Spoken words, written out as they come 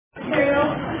Material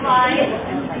slides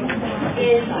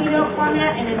in email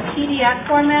format and in PDF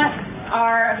format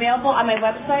are available on my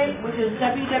website, which is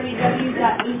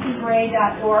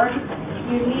www.lucygray.org.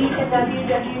 You need a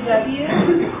www.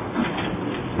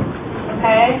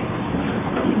 Okay?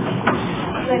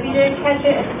 So if you didn't catch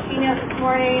it at the keynote this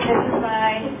morning, this is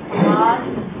my blog.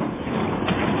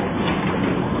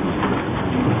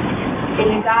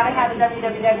 And you've got to have a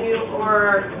www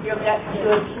or you'll get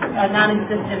to a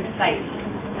non-existent site.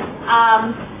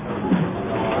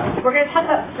 We're going to talk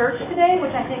about search today,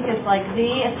 which I think is like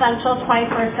the essential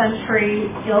 21st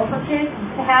century skill for kids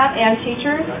to have and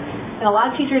teachers. And a lot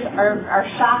of teachers are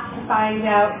shocked to find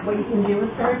out what you can do with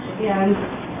search and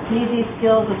need these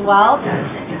skills as well.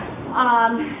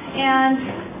 And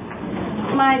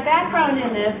my background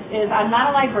in this is I'm not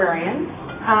a librarian,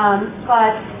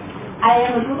 but I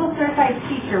am a Google certified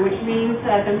teacher, which means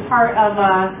that I've been part of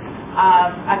a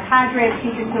cadre of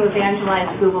teachers who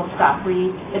evangelize Google stuff.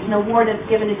 It's an award that's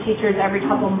given to teachers we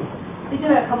do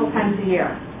it a couple times a year.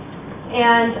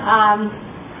 And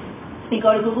you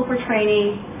go to Google for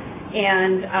training,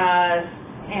 and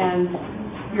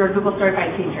you're a Google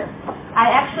certified teacher.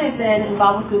 I actually have been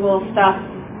involved with Google stuff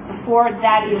before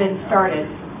that even started.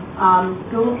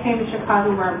 Google came to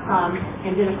Chicago where I'm from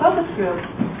and did a focus group,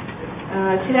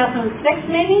 2006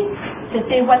 maybe, to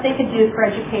see what they could do for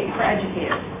educators.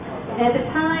 And at the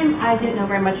time, I didn't know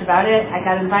very much about it. I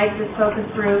got invited to this focus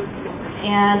group,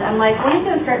 and I'm like, when are you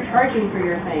going to start charging for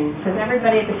your things? Because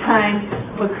everybody at the time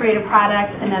would create a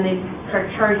product, and then they'd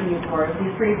start charging you for it. It would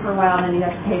be free for a while, and then you'd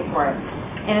have to pay for it.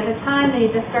 And at the time,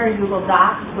 they just started Google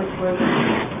Docs, which was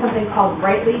something called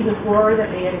Writely before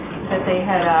that they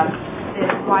had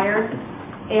acquired.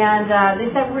 And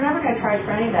they said, we're never going to charge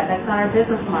for any of that. That's not our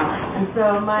business model. And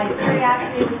so my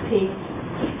curiosity was piqued,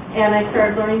 and I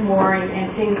started learning more and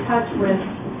getting in touch with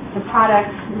the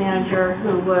product manager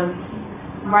who was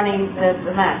running this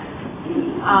event.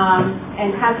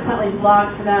 And consequently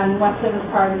blogged for them. Website was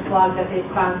part of this blog that they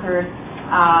sponsored,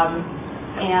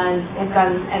 and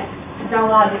have done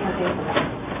a lot of different things with them.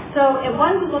 So at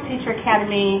one Google Teacher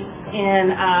Academy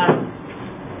in, I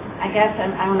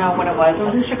don't know what it was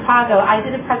in Chicago, I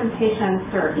did a presentation on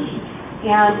search.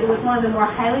 And it was one of the more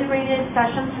highly rated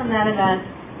sessions from that event.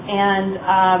 And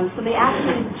so they asked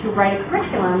me to write a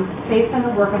curriculum based on the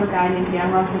work of a guy named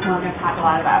Dan Russell, who I'm going to talk a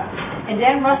lot about. And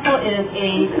Dan Russell is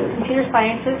a computer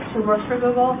scientist who works for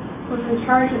Google, who's in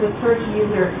charge of the search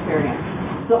user experience.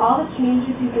 So all the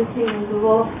changes you've been seeing in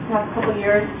Google the past couple of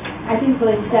years, I think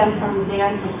really stem from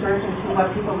Dan's research into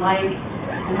what people like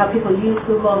and how people use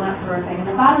Google and that sort of thing. And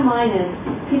the bottom line is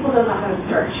people don't know how to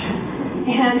search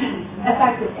and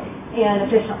effectively and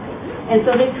efficiently. And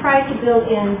so they've tried to build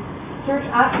in search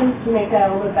options to make that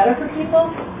a little bit better for people,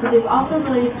 but they've also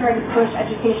really started to push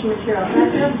education materials, not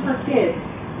just for kids,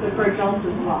 but for adults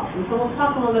as well. And so we'll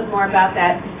talk a little bit more about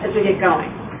that as we get going.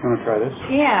 You want to try this?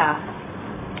 Yeah.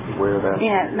 Wear that.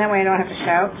 Yeah, that way I don't have to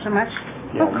shout so much.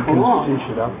 Yeah, oh, you cool. can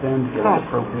cinch it up then, get it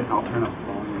appropriate, and I'll turn up the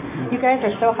volume. You guys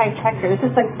are so high-tech here.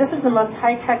 This is the most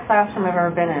high-tech classroom I've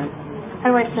ever been in. How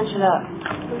do I cinch it up?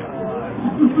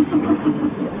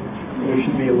 There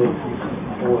should be a little piece of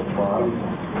pull at the bottom.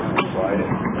 Slide it.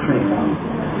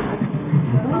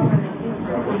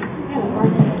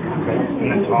 Okay, and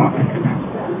then talk.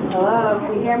 Hello,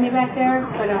 can you hear me back there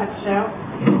so I don't have to shout?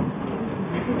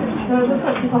 So is this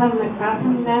what people have in the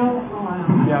classroom now? Oh,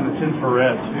 wow. Yeah, and it's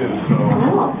infrared too, so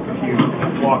if you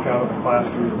walk out of the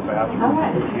classroom to the bathroom,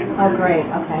 you can't. Oh, great,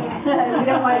 okay. We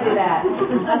don't want to do that.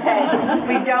 Okay,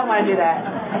 we don't want to do that.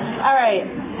 All right.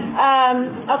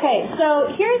 Okay,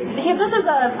 so this is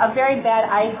a very bad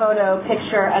iPhoto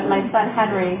picture of my son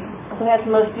Henry, who has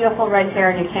the most beautiful red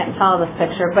hair, and you can't tell this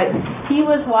picture, but he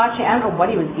was watching, I don't know what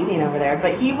he was eating over there,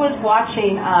 but he was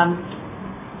watching,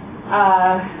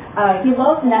 he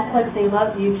loves Netflix and he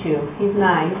loves YouTube. He's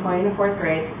 9, he's going into 4th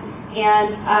grade,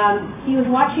 and he was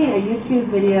watching a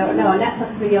Netflix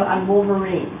video on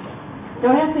Wolverine.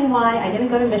 Don't ask me why, I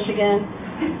didn't go to Michigan.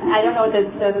 I don't know what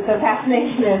the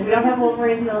fascination is. We don't have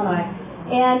Wolverines in Illinois.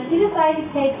 And he decided to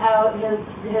take out his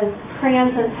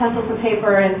crayons and pencils and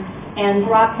paper and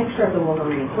draw a picture of the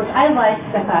Wolverines, which I liked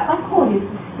because I thought, oh, cool, he's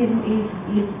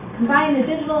combining the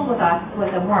digital with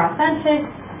a more authentic.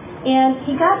 And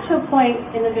he got to a point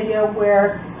in the video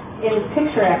in his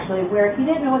picture actually, where he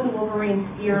didn't know what the Wolverine's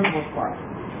ears were for.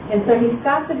 And so he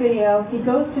stopped the video, he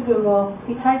goes to Google,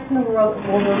 he types in the word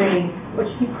Wolverine,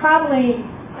 which he probably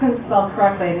couldn't spell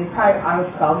correctly, and he probably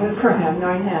auto-spelled it for him,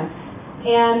 knowing him.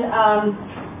 And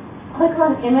click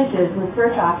on images in the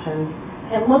search options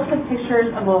and looks at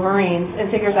pictures of Wolverines and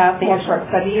figures out they have short,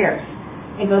 stubby ears.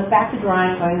 It goes back to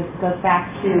drawing, goes back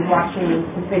to watching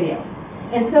the video.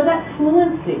 And so that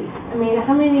fluency, I mean,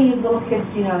 how many little kids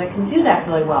do you know that can do that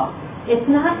really well? It's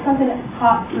not something that's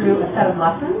taught through a set of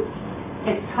lessons.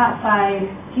 It's taught by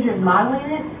teachers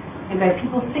modeling it and by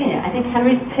people seeing it. I think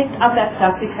Henry's picked up that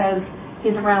stuff because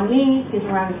he's around me, he's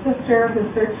around his sister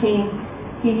who's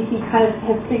 13. He kind of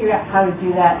has figured out how to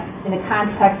do that in the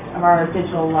context of our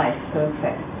digital life, so to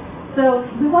say. So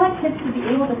we want kids to be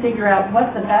able to figure out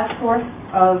what the best source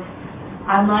of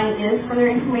online is for their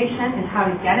information and how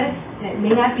to get it. And it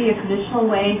may not be a traditional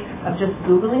way of just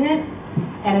Googling it.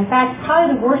 And in fact,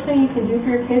 probably the worst thing you can do for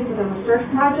your kids with a research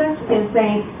project is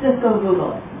saying, just go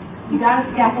Google it. You got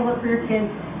to scaffold it for your kids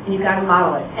and you got to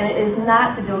model it. And it is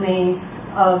not the domain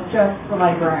of just the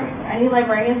librarian. Any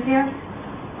librarians here?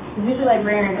 Usually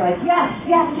librarians are like, yes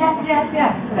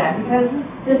to that, because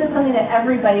this is something that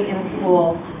everybody in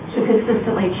school should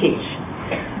consistently teach.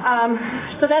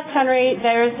 So that's Henry.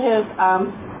 There's his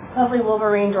lovely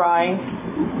Wolverine drawing.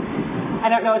 I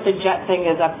don't know what the jet thing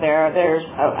is up there. There's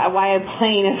why a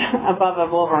plane is above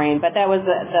a Wolverine, but that was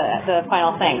the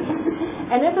final thing.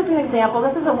 And this is an example.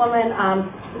 This is a woman,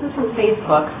 this is from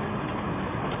Facebook.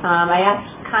 I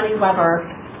asked Connie Weber,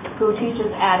 who teaches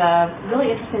at a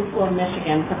really interesting school in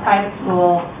Michigan. It's a private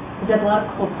school. They did a lot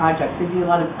of cool projects. They do a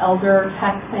lot of elder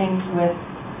tech things with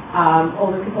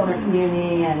older people in their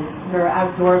community, and they're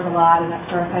outdoors a lot and that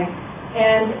sort of thing.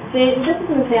 And this is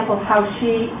an example of how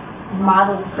she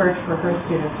modeled search for her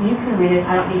students. And you can read it.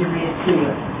 I don't need to read it to you.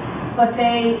 But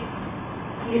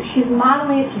she's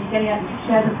modeling it. She's getting it.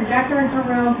 She has a projector in her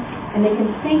room, and they can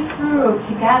think through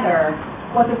together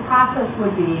what the process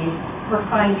would be for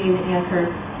finding the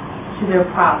answers to their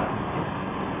problem.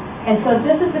 And so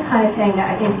this is the kind of thing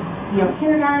that I think,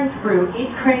 kindergarten through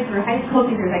 8th grade through high school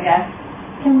teachers, I guess,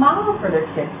 can model for their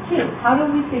kids too. How do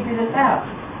we figure this out?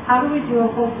 How do we do a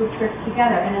whole group search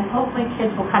together? And then hopefully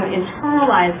kids will kind of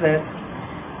internalize this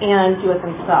and do it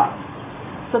themselves.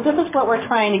 So this is what we're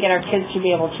trying to get our kids to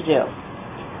be able to do.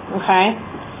 Okay?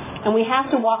 And we have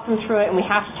to walk them through it, and we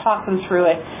have to talk them through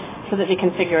it so that they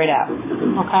can figure it out.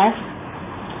 Okay?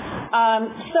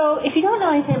 So if you don't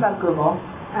know anything about Google,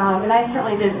 and I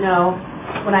certainly didn't know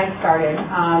when I started,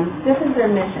 this is their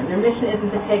mission. Their mission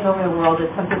isn't to take over the world, as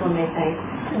some people may think,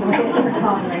 the way that we're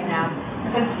calling right now,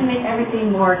 but it's to make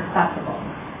everything more accessible.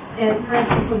 And for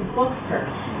instance, with book search,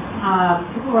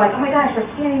 people were like, oh my gosh, they're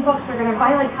scanning books, they're going to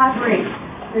violate copyright.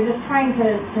 They're just trying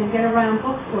to get around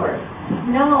bookstores.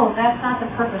 No, that's not the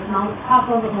purpose, and I'll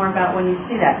talk a little bit more about when you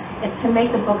see that. It's to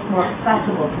make the books more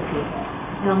accessible to people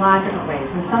in a lot of different ways.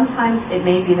 And sometimes it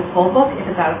may be the full book if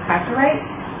it's out of copyright.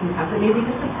 Sometimes it may be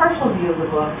just a partial view of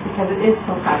the book because it is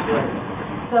still copyrighted.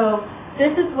 So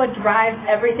this is what drives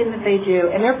everything that they do,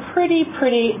 and they're pretty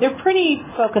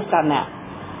focused on that.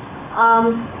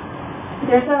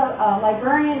 There's a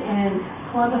librarian in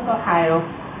Columbus, Ohio,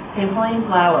 named Helene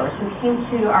Blowers, who came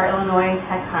to our Illinois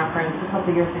Tech Conference a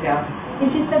couple years ago, and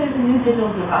she said there's a new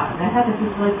digital divide. And I thought this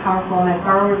was really powerful, and I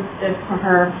borrowed this from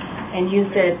her and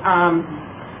used it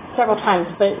several times,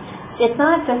 but it's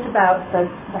not just about the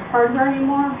hardware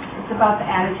anymore. It's about the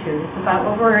attitude. It's about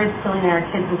what we're instilling in our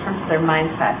kids in terms of their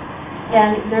mindset.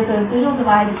 And there's a visual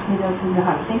divide between those who know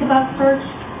how to think about search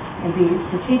and be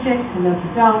strategic and those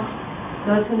who don't.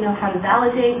 Those who know how to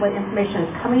validate what information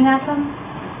is coming at them.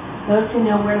 Those who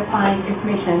know where to find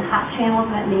information in hot channels,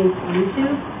 and that means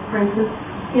YouTube. For instance,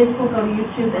 kids will go to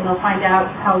YouTube and they'll find out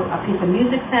how a piece of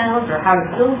music sounds or how to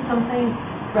build something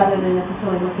rather than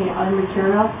necessarily looking at other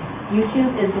material.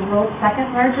 YouTube is the world's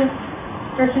second largest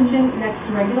search engine next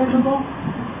to regular Google.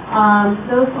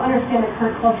 Those who understand the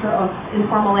current culture of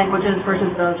informal languages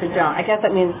versus those who don't. I guess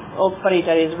that means old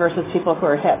fuddy-duddies versus people who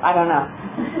are hip. I don't know.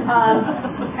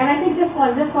 And I think this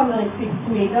one really speaks to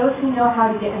me. Those who know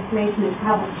how to get information that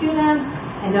travels to them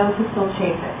and those who still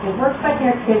chase it. If we're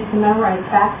expecting our kids to memorize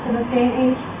facts in this day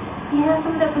and age,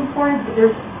 some of that's important, but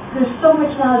there's so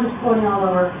much knowledge that's floating all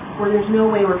over where there's no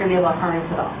way we're going to be able to harness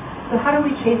it all. So how do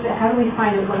we chase it? How do we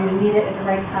find it when we need it at the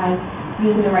right time,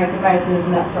 using the right devices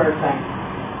and that sort of thing?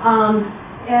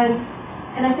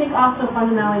 And I think also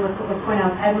fundamentally what's going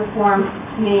on with ed reform,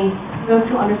 to me, those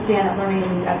who understand that learning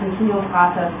is a continual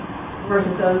process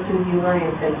versus those who view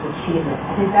learning as achievement.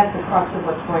 I think that's the crux of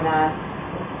what's going on.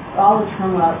 All the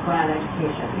turmoil that's going on in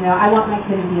education. I want my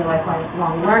kid to be a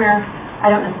lifelong learner.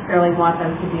 I don't necessarily want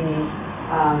them to be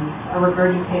a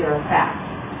regurgitator of facts.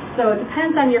 So it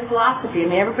depends on your philosophy.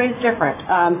 I mean, everybody's different.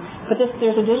 But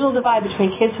there's a digital divide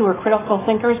between kids who are critical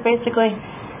thinkers, basically,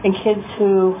 and kids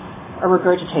who are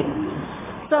regurgitating.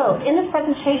 So in this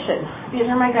presentation, these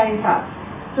are my guiding thoughts.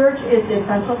 Search is the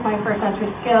essential 21st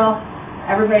century skill.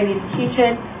 Everybody needs to teach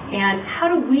it. And how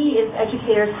do we as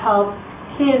educators help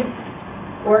kids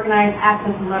organize,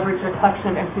 access, and leverage their collection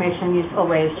of information in useful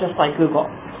ways, just like Google.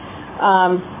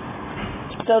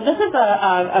 So this is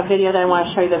a video that I want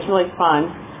to show you that's really fun,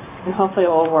 and hopefully it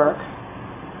will work.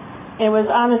 It was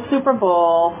on the Super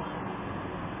Bowl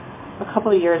a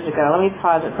couple of years ago. Let me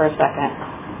pause it for a second.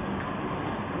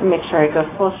 Let me make sure I go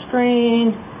full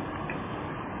screen.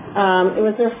 It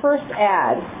was their first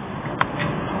ad.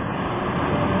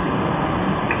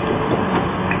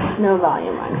 No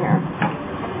volume on here.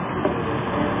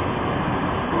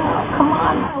 Oh, come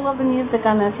on. I love the music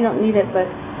on this. You don't need it, but...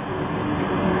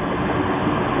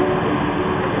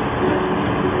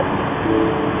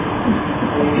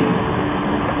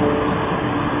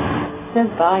 It says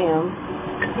volume.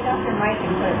 Get off your mic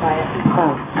and put it by it.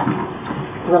 Oh.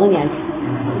 Brilliant.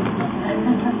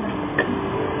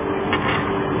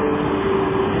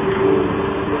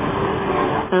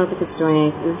 I don't think it's doing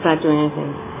anything. It's not doing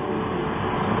anything.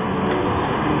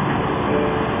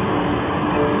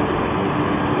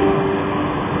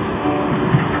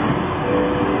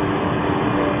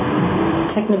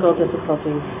 Technical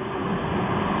difficulties.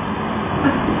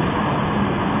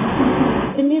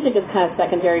 The music is kind of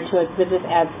secondary to it, but this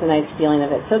adds the nice feeling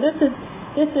of it. So this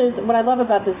is what I love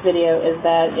about this video is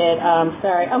that it.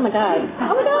 Sorry. Oh my God.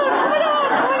 Oh my God. Oh my God.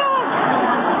 Oh my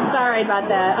God. Sorry about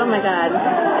that. Oh my God.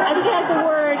 I think it has the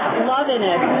word love in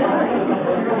it.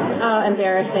 Oh,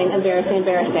 embarrassing. So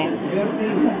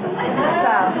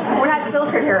we're not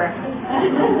filtered here.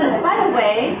 By the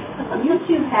way,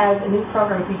 YouTube has a new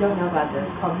program, if you don't know about this,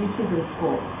 called YouTube in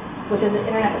School, which is an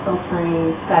internet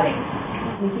filtering setting.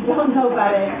 If you don't know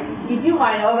about it, you do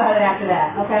want to know about it after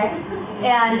that, okay?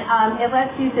 And it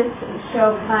lets you just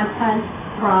show content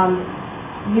from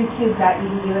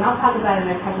YouTube.edu, and I'll talk about it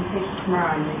in my presentation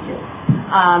tomorrow on YouTube.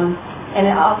 And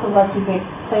it also lets you make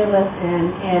playlists and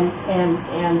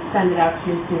send it out to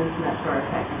your students and that sort of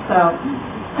thing. So,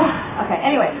 okay,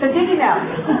 anyway, so did you know?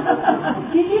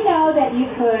 Did you know that you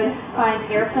could find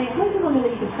airplane, how many people knew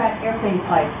that you could track airplane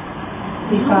flights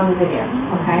based on the video,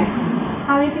 okay?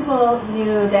 How many people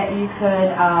knew that you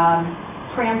could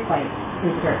translate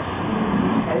through search?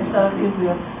 Okay, so a few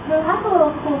people. So lots of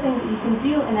little cool things that you can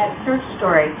do in that search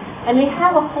story. And they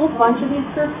have a whole bunch of these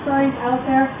search stories out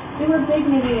there. They were big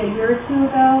maybe a year or two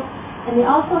ago. And they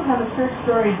also have a search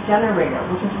story generator,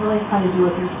 which is really fun to do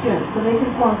with your students. So they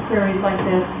can form queries like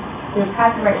this. There's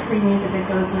copyright-free music that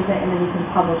goes with it, and then you can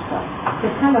publish them. So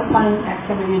it's kind of a fun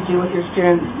activity to do with your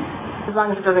students, as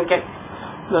long as it doesn't get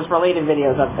those related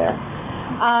videos up there.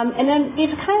 And then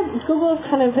Google's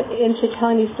kind of into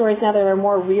telling these stories now that are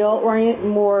more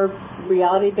more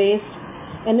reality-based.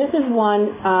 And this is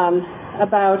one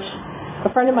about a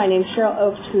friend of mine named Cheryl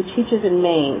Oakes who teaches in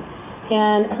Maine.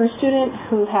 And her student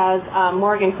who has,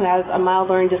 Morgan, who has a mild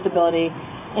learning disability,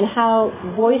 and how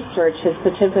voice search has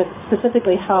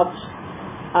specifically helped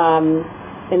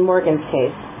in Morgan's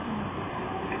case.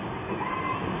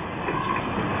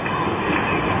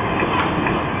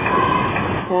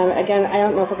 Again, I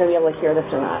don't know if we're going to be able to hear this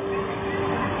or not.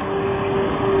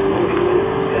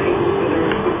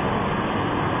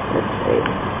 Let's see.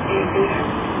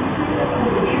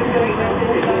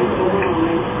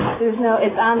 There's no,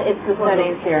 it's the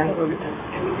settings here.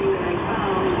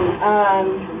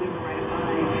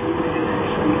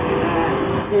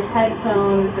 There's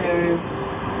headphones, there's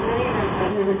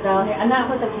a dial here. I'm not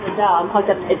hooked up to the dial, I'm hooked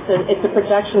up, it's a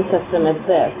projection system, it's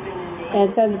this. And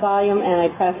it says volume, and I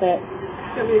press it.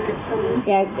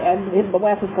 Yeah,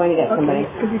 Wes is going to get somebody.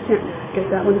 Because you can't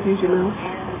get that one if you use your mouse.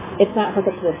 It's not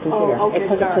hooked up to this computer. Oh, okay, it's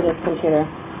hooked up to this computer.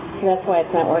 So that's why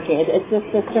it's not working. It's this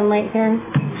system right here.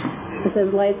 It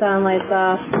says lights on, lights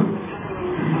off.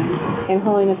 And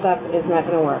holding this up is not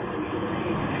going to work.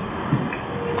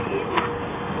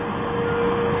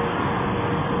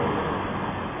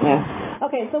 Yeah.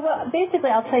 Okay, so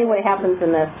basically I'll tell you what happens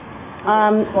in this.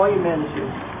 Volume manager.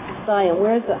 Volume.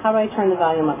 How do I turn the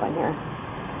volume up on here?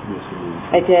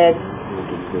 I did.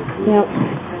 Nope.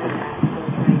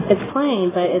 It's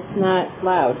playing, but it's not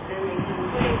loud.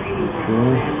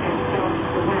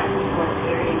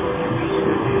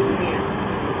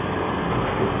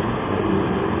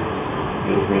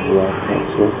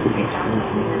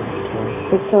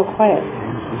 It's so quiet.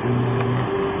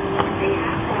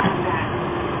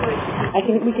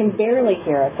 We can barely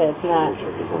hear it, but it's not.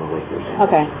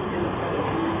 Okay.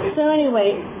 So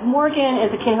anyway, Morgan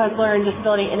is a kid who has learning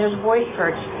disability, and there's voice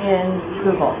search in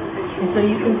Google. And so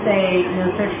you can say,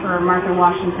 search for Martha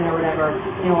Washington or whatever,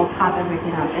 and it will pop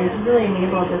everything up. And it's really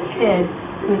enabled this kid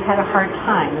who's had a hard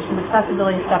time. There's some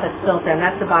accessibility stuff that's built in.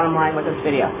 That's the bottom line with this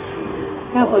video.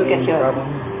 Hopefully we get to it.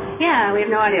 Yeah, we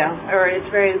have no audio, or it's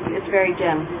very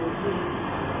dim.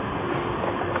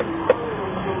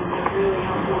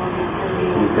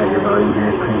 Are you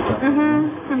hearing screen stuff?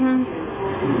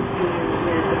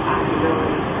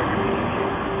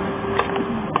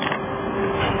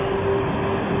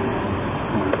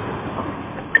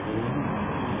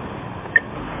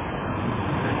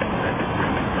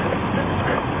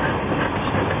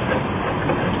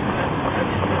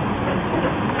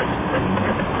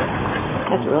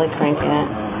 That's really cranking it.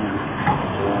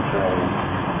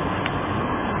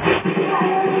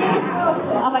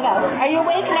 Oh my gosh. Are you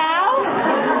awake now?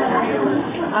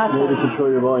 Awesome. Maybe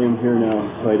control your volume here now,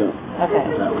 so I don't. Okay.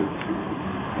 That one.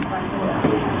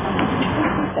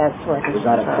 That's working. We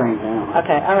got it cranked now.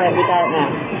 Okay, all right, we got it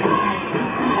now.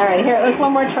 All right, here, let's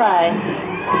one more try.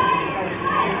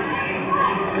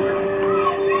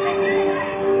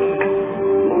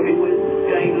 Morgan was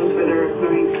diagnosed with her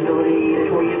learning disability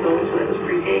at 4 years old, so that was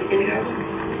pre-K kindergarten.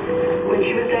 When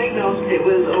she was diagnosed, it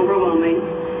was overwhelming,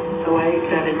 so I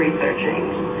started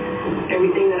researching.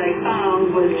 Everything that I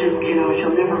found was just,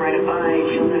 she'll never ride a bike,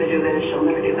 she'll never do this, she'll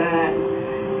never do that.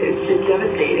 It's just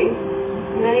devastating.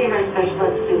 Many of our special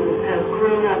ed students have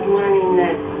grown up learning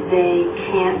that they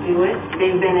can't do it.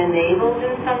 They've been enabled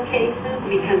in some cases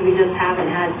because we just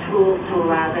haven't had tools to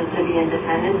allow them to be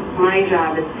independent. My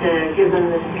job is to give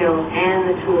them the skills and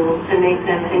the tools to make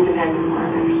them independent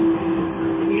learners.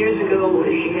 Years ago,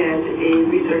 she had a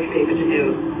research paper to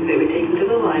do. They were taken to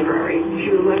the library.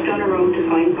 She was left on her own to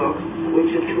find books,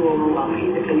 which is too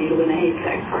overwhelming. It's a needle in a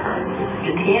haystack for her.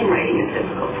 Just handwriting is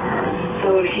difficult for her.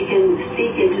 So if she can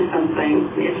speak into something,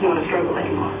 it's not a struggle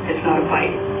anymore. It's not a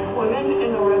fight. Women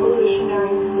in the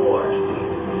Revolutionary War.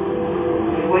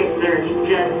 Voice search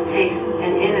just takes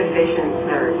an inefficient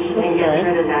search and gets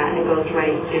rid of that and goes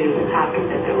right to the topic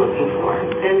that they're looking for.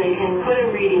 Then they can put a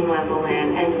reading level in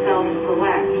and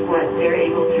self-select what they're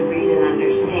able to read and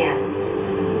understand.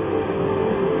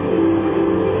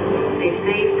 They've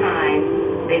saved time,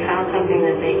 they found something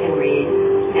that they can read,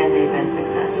 and they've been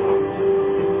successful.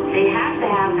 They have to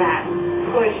have that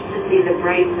push to see the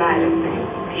bright side of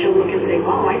things. She'll look and say,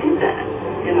 wow, I did that.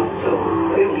 So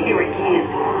we don't hear it can't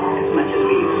as much as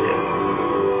we used to.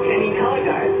 I mean, color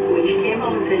guard. When she came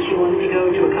home and said she wanted to go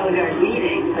to a color guard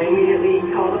meeting, I immediately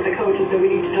called up the coach and said, we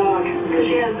need to talk. Because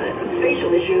she has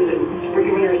spatial issues and we're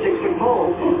giving her a 6-foot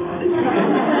pole.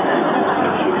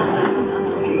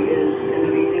 She is an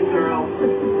amazing girl.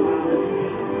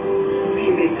 She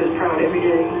makes us proud every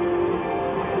day.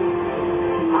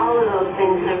 All of those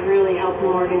things have really helped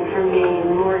Morgan for me.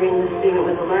 Morgan, the student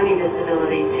with a learning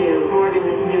disability, too. Morgan,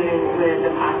 the student with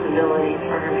the possibilities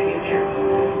for her future.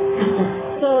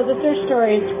 So the search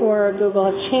stories for Google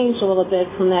have changed a little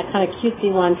bit from that kind of cutesy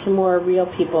one to more real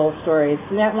people stories.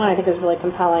 And that one I think is really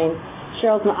compelling.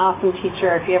 Cheryl's an awesome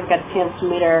teacher. If you ever got a chance to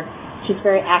meet her, she's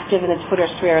very active in the Twitter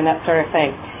sphere and that sort of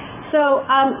thing. So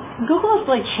Google has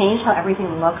really changed how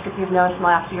everything looks. If you've noticed in the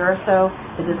last year or so,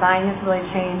 the design has really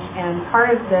changed. And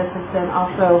part of this has been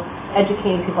also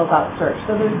educating people about search.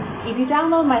 So if you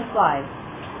download my slides,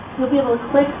 you'll be able to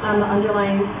click on the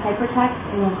underlying hypertext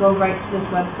and you'll go right to this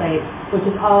website, which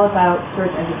is all about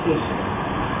search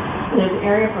education. And there's an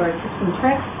area for tips and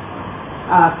tricks,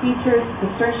 features,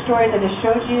 the search stories I just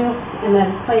showed you, and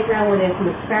then Playground where there's some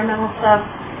experimental stuff.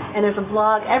 And there's a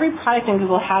blog. Every product in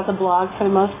Google has a blog for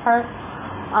the most part.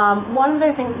 One of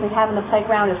the things that they have in the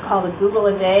Playground is called a Google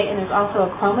a Day, and there's also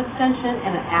a Chrome extension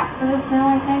and an app for this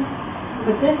now, I think.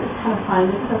 But this is kind of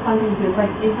fun. This is a fun thing to do. It's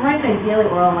like you write a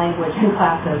daily oral language in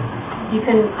classes. You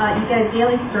get a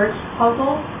daily search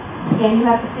puzzle, and you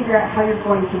have to figure out how you're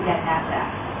going to get at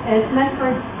that. And it's meant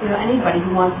for anybody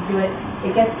who wants to do it.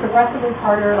 It gets progressively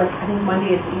harder. Like I think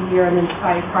Monday it's easier, and then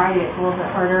by Friday it's a little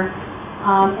bit harder.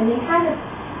 And they have it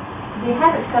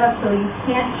set up so you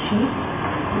can't cheat.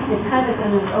 It's kind of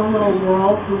in its own little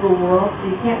world, Google world, so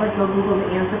you can't go Google the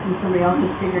answer from somebody else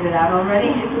who's figured it out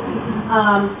already.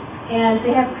 And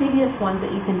they have previous ones that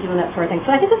you can do and that sort of thing.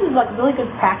 So I think this is like really good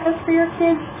practice for your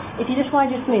kids. If you just want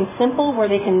to do something simple where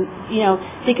they can,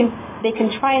 they can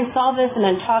try and solve this and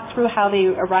then talk through how they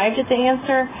arrived at the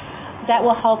answer, that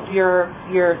will help their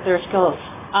skills.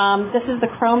 This is the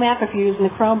Chrome app. If you're using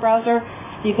the Chrome browser,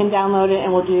 you can download it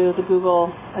and we'll do the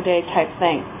Google a Day type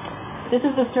thing. This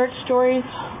is the search stories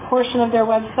portion of their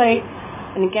website.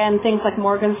 And again, things like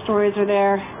Morgan's stories are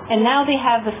there. And now they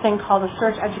have this thing called the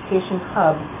Search Education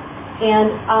Hub.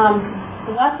 And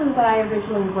the lessons that I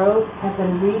originally wrote have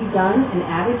been redone and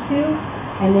added to.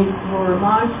 And they were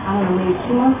launched, maybe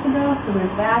 2 months ago. So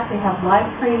there's that. They have live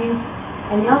trainings.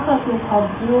 And they also have something called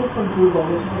Duel for Google,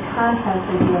 which is a contest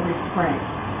they do every spring.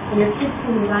 And your kids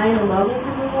can design a logo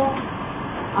for Google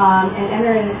and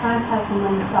enter in a contest and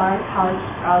win college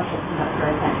scholarships and that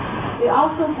sort of thing. They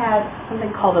also had something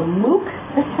called a MOOC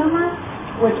this summer,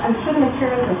 which I'm sure the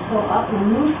materials are still up, and the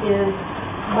MOOC is,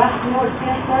 you know what it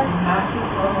stands for?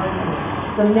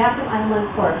 The Massive Online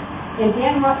Course. And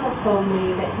Dan Russell told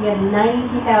me that he had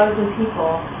 90,000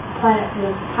 people sign up for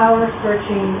this power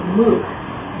searching MOOC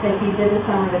that he did this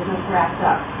summer that just wrapped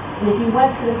up. And if you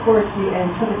went to the course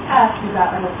and took a test, you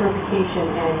got a certification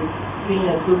in being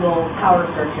a Google power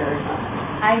searcher or something.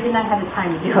 I did not have the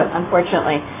time to do it,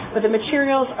 unfortunately. But the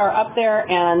materials are up there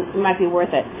and it might be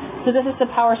worth it. So this is the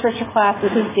power searcher class.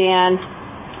 This is Dan.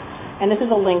 And this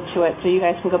is a link to it, so you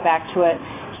guys can go back to it.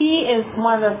 He is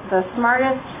one of the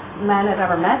smartest men I've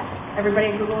ever met.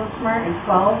 Everybody at Google is smart, and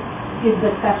 12. He's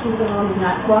the exception to the rule, he's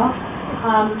not 12.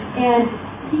 And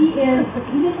he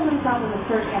just himself as a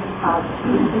search anthropologist.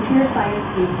 He's a computer science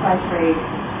geek by trade.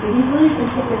 But he's really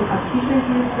interested in how teachers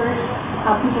use search,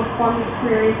 how people form these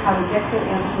queries, how to get good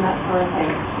answers, and that sort of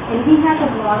thing. And he has a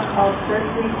blog called Search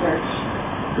Research,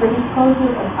 where he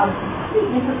poses a pretty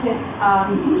intricate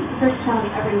search challenge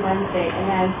every Wednesday, and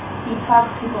then he talks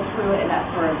people through it and that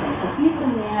sort of thing. So he's the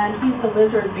man, he's the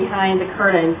lizard behind the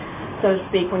curtain, so to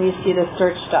speak, when you see the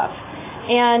search stuff.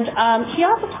 And he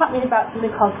also taught me about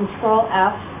something called Control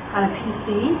F on a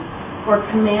PC or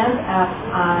Command F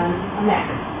on a Mac.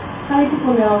 How many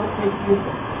people know they use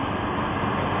it?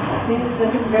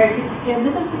 This is very good. And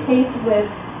this is the case with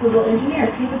Google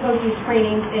engineers. People go to these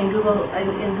trainings in Google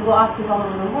offices all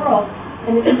over the world,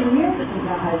 and the engineers didn't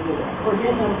know how to do this or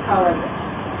didn't know the power of it.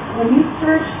 When you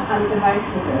search on a device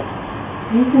with this,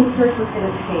 you can search within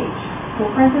a page. So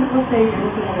for instance, let's say you're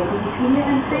looking at a Wikipedia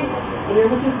entry and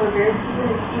you're looking for a very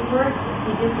specific keyword.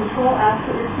 You do Control F,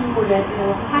 put your keyword in, and it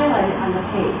will highlight it on the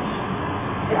page.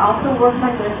 It also works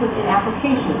like this within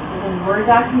applications, within Word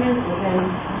documents, within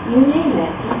you name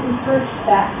it, you can search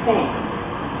that thing.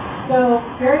 So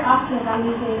very often if I'm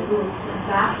using a Google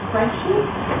Doc spreadsheet,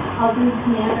 I'll do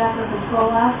Command F or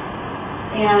Control F,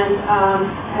 and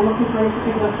I'm looking for a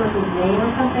particular person's name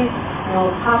or something, and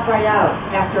it'll pop right out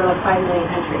after like 5 million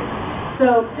entries.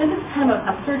 So this is kind of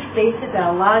a search basic that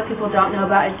a lot of people don't know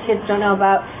about and kids don't know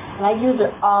about, and I use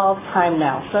it all the time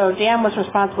now. So Dan was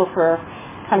responsible for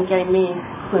kind of getting me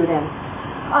clued in.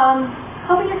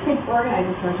 Helping your kids organize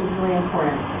a search is really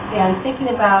important, and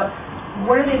thinking about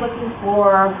what are they looking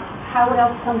for, how would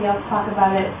somebody else talk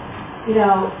about it, you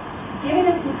know, giving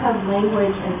them some kind of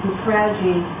language and some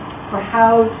strategies for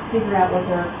how to figure out what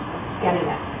they're getting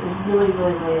at is really,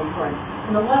 really, really important.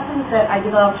 And the lessons that I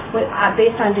developed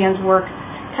based on Dan's work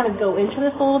kind of go into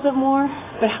this a little bit more,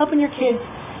 but helping your kids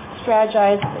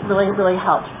strategize really, really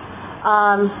helps.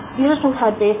 These are some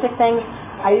kind of basic things.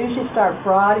 I usually start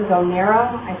broad and go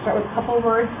narrow. I start with a couple of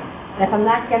words. And if I'm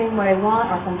not getting what I want,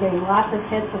 or if I'm getting lots of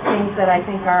hits of things that I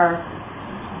think are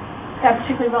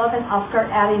particularly relevant, I'll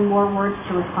start adding more words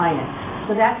to refine it.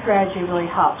 So that strategy really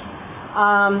helps.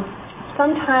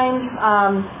 Sometimes,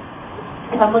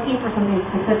 if I'm looking for something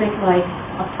specific, like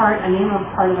a name of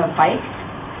part of a bike,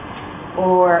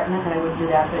 or not that I would do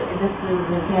that, but this is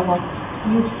an example.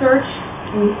 You search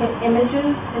and you hit images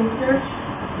in search,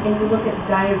 and you look at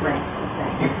diagrams of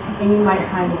things, and you might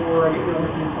find a word that you're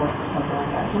looking for something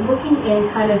like that. So looking in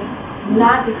kind of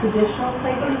not the traditional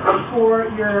places for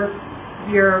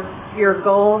your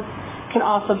goals can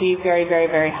also be very, very,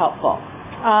 very helpful.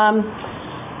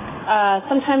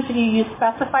 Sometimes if you use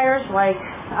specifiers like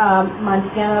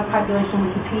Montana population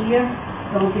Wikipedia,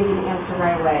 it will give you the answer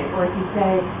right away. Or if you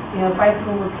say, you know,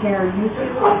 bicycle repair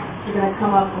users, you're going to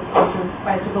come up with a bunch of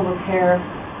bicycle repair,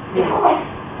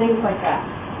 things like that.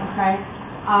 Okay.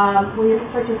 When you're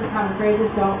searching for common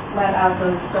phrases, don't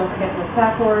forget the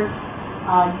exact words.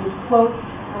 Use quotes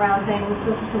around things.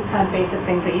 This is some kind of basic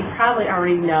things that you probably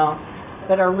already know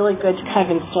that are really good to kind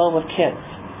of instill with kids.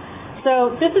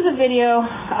 So this is a video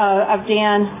of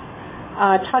Dan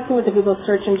talking with a Google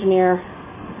search engineer.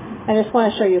 I just want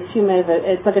to show you a few minutes.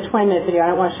 It's like a 20-minute video. I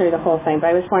don't want to show you the whole thing,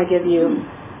 but I just want to give you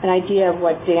an idea of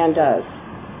what Dan does.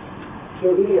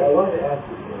 So, Edie, I wanted to ask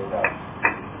you about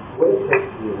what it takes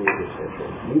to be a really good searcher.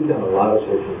 You've done a lot of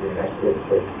searching, you're an expert in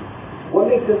searching. What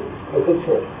makes it a good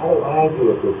search? How do I do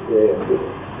a good query on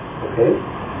Google? Okay?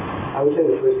 I would say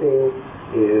the first thing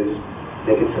is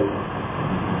make it simple.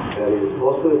 That is,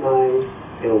 most of the time,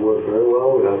 it'll work very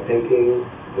well without thinking.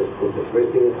 Just put the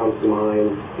first thing that comes to mind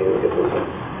and get the result.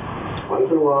 Once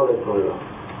in a while, that's not enough.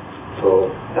 So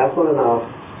that's not enough.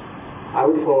 I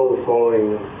would follow the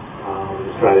following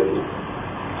strategy.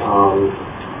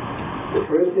 The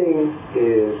first thing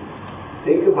is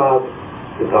think about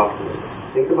the document.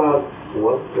 Think about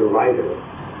what the writer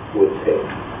would say.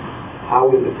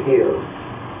 How it would appear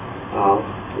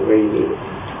where you need it.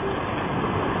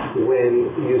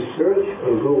 When you search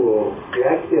on Google, you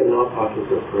actually are not talking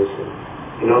to a person.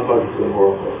 You're not talking to an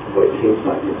oracle, but it seems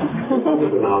like it. You're talking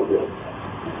to an algorithm.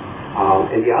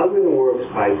 And the algorithm works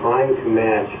by trying to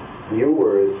match your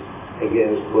words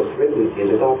against what's written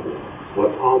in the document,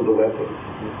 what's on the webpage.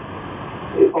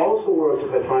 It also works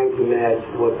by trying to match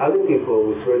what other people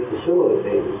who search for similar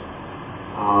things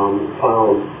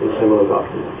found in similar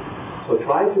documents. So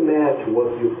try to match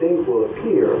what you think will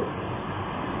appear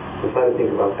and try to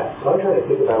think about that. So I'm trying to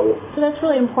think about what... So that's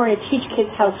really important to teach kids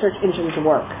how search engines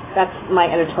work. That's my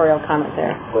editorial comment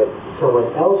there. What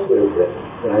someone else would have written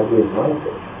when I do my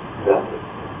search. Exactly.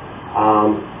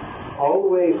 All the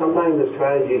way, sometimes the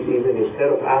strategy is even, instead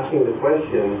of asking the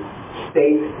question,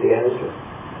 state the answer.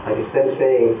 Like instead of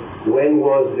saying, when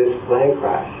was this plane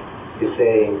crash? You're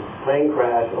saying, plane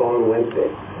crash on Wednesday.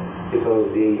 Because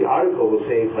the article will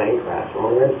say plane crash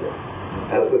on Wednesday.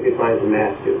 That's what you're trying to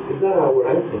match to. It's not what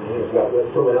I'm thinking, it's about what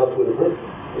someone else would have written.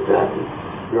 Exactly.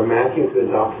 You're matching to a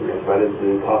document rather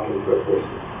than talking to a person.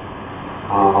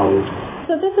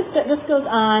 So this goes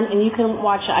on, and you can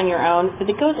watch it on your own, but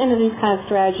it goes into these kind of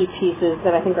strategy pieces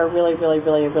that I think are really, really,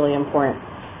 really, really important.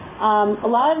 A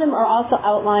lot of them are also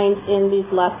outlined in these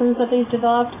lessons that they've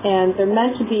developed, and they're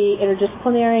meant to be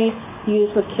interdisciplinary,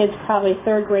 used with kids probably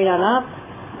third grade on up.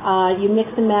 You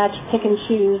mix and match, pick and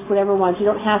choose, whatever ones. You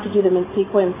don't have to do them in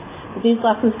sequence, but these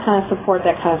lessons kind of support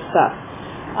that kind of stuff.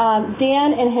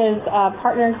 Dan and his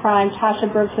partner in crime,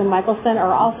 Tasha Bergson-Michelson,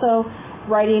 are also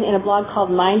writing in a blog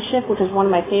called Mindshift, which is one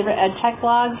of my favorite ed tech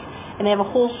blogs, and they have a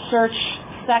whole search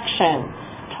section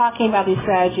talking about these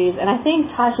strategies. And I think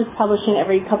Tasha's publishing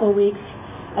every couple of weeks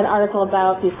an article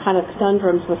about these kind of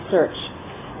conundrums with search.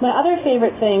 My other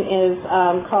favorite thing is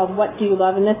called What Do You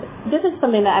Love? And this is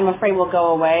something that I'm afraid will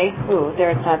go away. Ooh,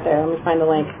 there, it's not there. Let me find the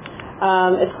link.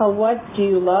 It's called What Do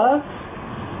You Love?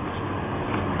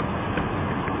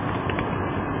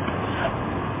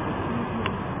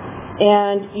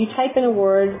 And you type in a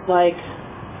word like,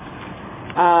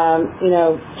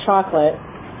 chocolate.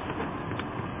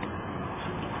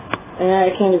 And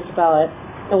I can't even spell it.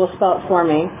 It will spell it for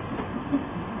me.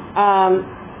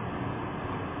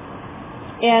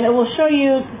 And it will show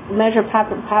you measure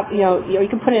you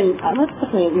can put in, let's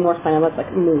put something more fun, let's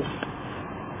like moose.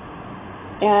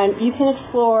 And you can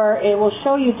explore, it will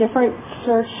show you different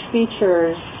search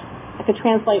features. I could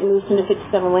translate moose into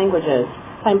 57 languages.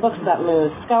 Find books about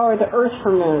moose, scour the earth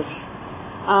for moose,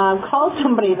 call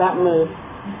somebody about moose,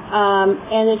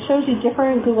 and it shows you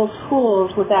different Google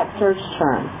tools with that search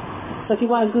term. So if you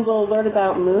want to Google alert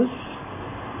about moose,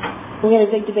 we had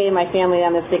a big debate in my family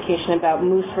on this vacation about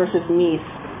moose versus meese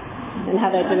and how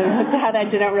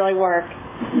that didn't really work.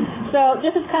 So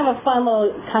this is kind of a fun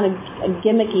little kind of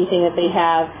gimmicky thing that they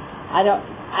have.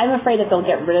 I'm afraid that they'll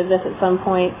get rid of this at some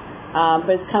point.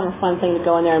 But it's kind of a fun thing to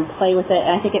go in there and play with it,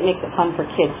 and I think it makes it fun for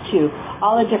kids, too.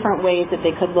 All the different ways that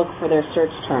they could look for their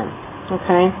search term,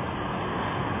 okay?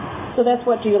 So that's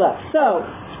What Do You Love? So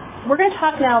we're going to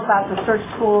talk now about the search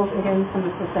tools and get into some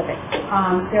of the specifics.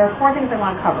 There are 4 things I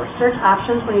want to cover. Search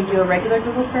options when you do a regular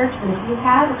Google search, and if you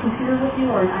have a computer with you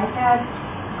or an iPad,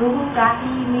 Google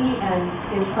me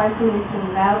and try some of these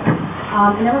things out.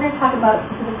 And then we're going to talk about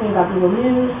specifically about Google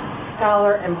News,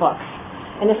 Scholar, and Books.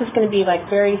 And this is going to be like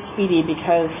very speedy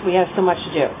because we have so much to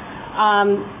do.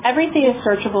 Everything is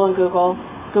searchable in Google.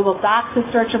 Google Docs is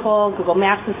searchable. Google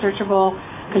Maps is searchable.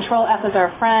 Control F is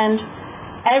our friend.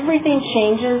 Everything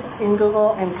changes in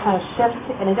Google and kind of shifts,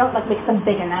 and they don't like make some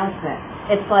big announcement.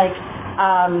 It's like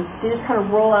they just kind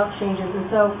of roll out changes. And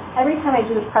so every time I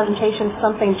do this presentation,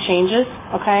 something changes,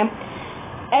 okay?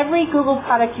 Every Google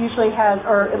product usually has,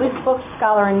 or at least Books,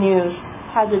 Scholar, and News,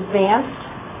 has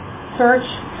advanced search.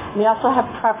 And they also have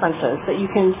preferences that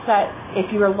you can set if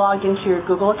you are logged into your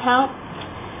Google account.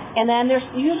 And then there's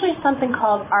usually something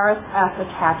called RSS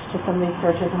attached to some of these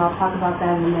searches, and I'll talk about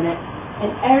that in a minute.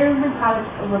 And every product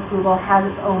with Google has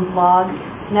its own blog,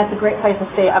 and that's a great place to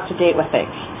stay up to date with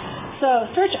things. So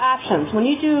search options. When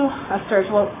you do a search,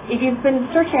 well, if you've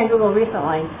been searching on Google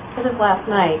recently, this is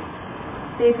last night,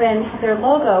 their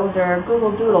logo, their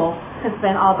Google Doodle, has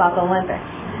been all about the Olympics.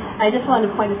 I just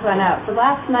wanted to point this one out. So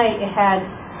last night it had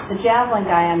the javelin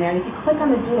guy on there, and if you click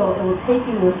on the doodle, it will take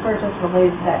you to a search that's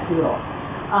related to that doodle.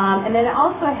 And then it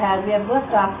also has, we have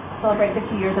Liftoff, celebrate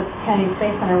 50 years of Kennedy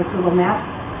Space Center with Google Maps.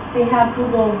 They have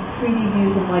Google 3D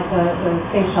views of like the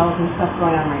space shuttles and stuff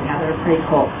going on right now. They're pretty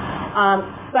cool.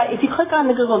 But if you click on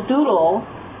the Google Doodle,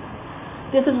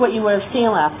 this is what you would have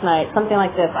seen last night, something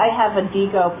like this. I have a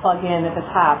Digo plug-in at the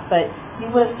top, but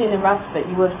you would have seen the rest of it.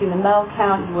 You would have seen the medal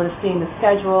count, you would have seen the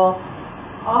schedule,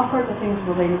 all sorts of things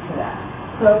related to that.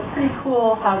 So it's pretty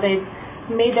cool how they've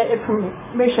made that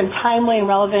information timely and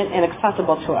relevant and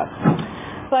accessible to us.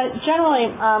 But generally,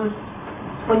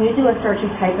 when you do a search, you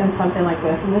type in something like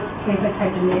this. In this case, I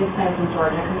typed in native plants in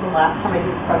Georgia because the last time I did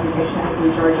this presentation, I was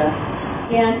in Georgia.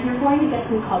 And you're going to get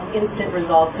something called instant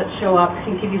results that show up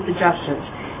and give you suggestions.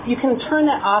 You can turn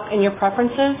that off in your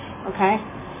preferences, okay?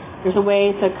 There's a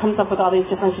way that comes up with all these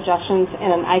different suggestions,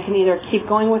 and I can either keep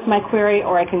going with my query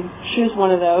or I can choose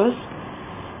one of those.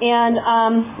 And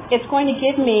it's going to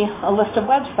give me a list of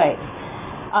websites,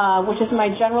 which is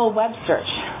my general web search.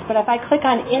 But if I click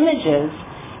on images,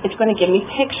 it's going to give me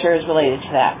pictures related to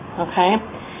that, okay?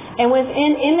 And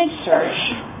within image search,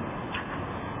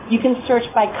 you can search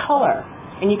by color,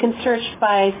 and you can search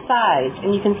by size,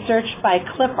 and you can search by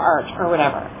clip art or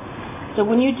whatever. So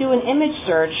when you do an image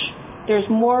search, there's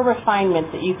more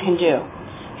refinement that you can do.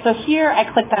 So here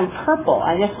I clicked on purple.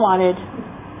 I just wanted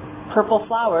purple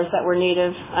flowers that were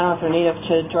native. I don't know if they're native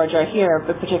to Georgia or here,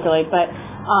 but particularly, but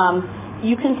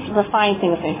you can refine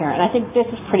things in here, and I think this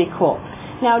is pretty cool.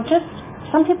 Now, just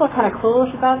some people are kind of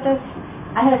clueless about this.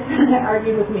 I had a friend that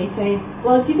argued with me saying,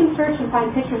 well, if you can search and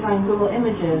find pictures on Google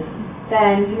Images,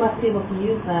 then you must be able to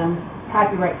use them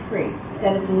copyright free.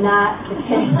 That is not the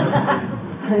case.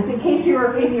 In case you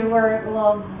were maybe you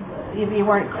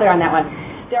weren't clear on that one.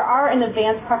 There are in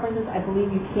advanced preferences, I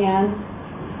believe you can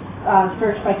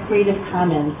search by Creative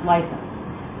Commons license.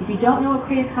 If you don't know what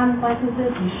Creative Commons license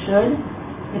is, you should.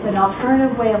 It's an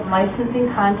alternative way of licensing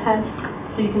content.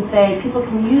 So you can say, people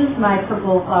can use my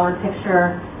purple flower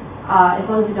picture as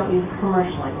long as they don't use it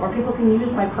commercially. Or people can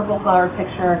use my purple flower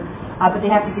picture, but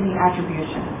they have to give me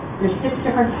attribution. There's 6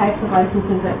 different types of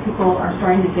licenses that people are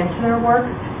starting to give to their work.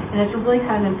 And it's a really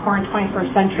kind of important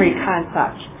 21st century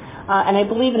concept. And I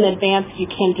believe in advance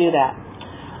you can do that.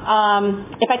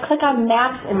 If I click on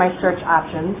maps in my search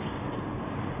options,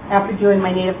 after doing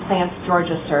my native plants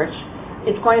Georgia search,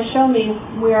 it's going to show me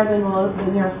where the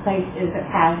nearest place is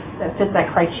that fits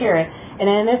that criteria. And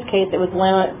in this case, it was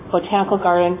Willamette Botanical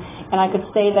Garden, and I could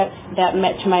say that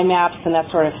met to my maps and that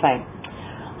sort of thing.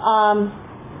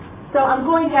 So I'm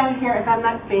going down here, if I'm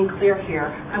not being clear here,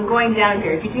 I'm going down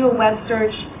here. If you do a web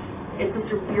search, it's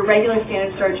just your regular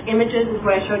standard search. Images is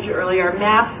what I showed you earlier,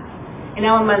 maps, and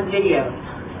now I'm on videos.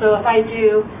 So if I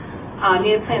do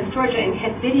Native Plants Georgia and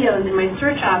hit videos in my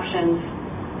search options,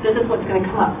 this is what's going to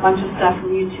come up, a bunch of stuff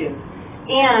from YouTube.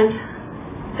 And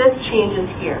this changes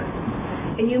here.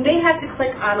 And you may have to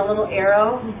click on a little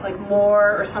arrow, like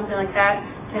more or something like that,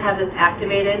 to have this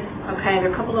activated. Okay, there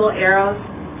are a couple little arrows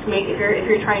to make if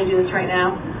you're trying to do this right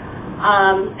now.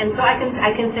 And so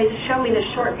I can say, show me the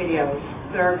short videos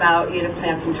that are about native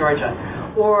plants in Georgia,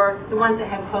 or the ones that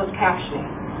have closed captioning.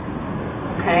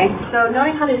 Okay, so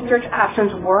knowing how these search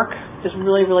options work is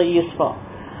really, really useful.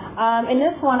 In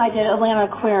this one, I did Atlanta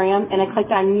Aquarium, and I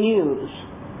clicked on news.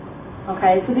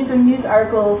 Okay, so these are news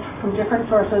articles from different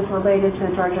sources related to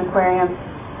the Georgia Aquarium,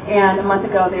 and a month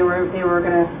ago they were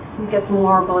going to get some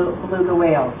more beluga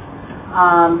whales,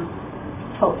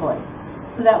 hopefully.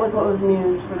 So that was what was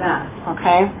news for that.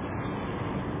 Okay,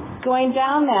 going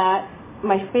down that,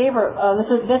 my favorite,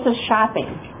 this is shopping.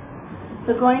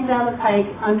 So going down the pike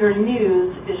under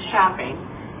news is shopping.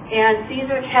 And these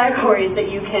are categories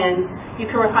that you can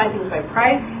refine things by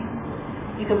price.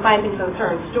 You can find things in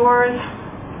certain stores.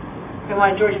 If I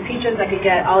wanted Georgia peaches, I could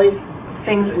get all these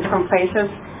things in different places.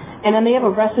 And then they have a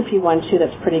recipe one too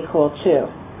that's pretty cool too.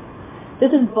 This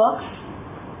is books.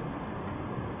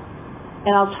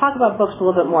 And I'll talk about books a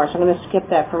little bit more, so I'm going to skip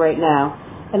that for right now.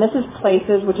 And this is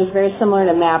places, which is very similar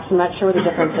to maps. I'm not sure what the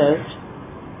difference is.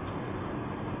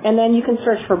 And then you can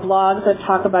search for blogs that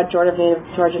talk about Georgia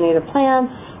native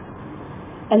plants.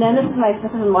 And then this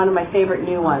is one of my favorite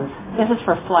new ones. This is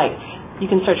for flights. You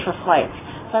can search for flights.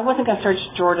 So I wasn't going to search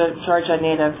Georgia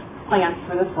native plants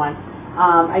for this one.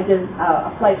 I did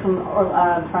a flight from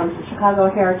Chicago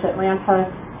here to Atlanta,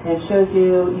 and it shows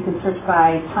you can search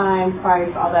by time,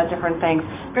 price, all that different things.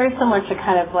 Very similar to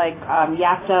kind of like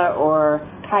Yakta or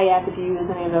Kayak if you use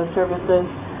any of those services.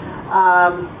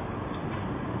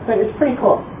 But it's pretty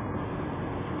cool.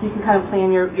 You can kind of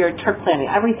plan your trip planning.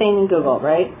 Everything in Google,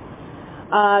 right?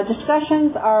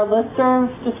 Discussions are listserv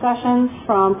discussions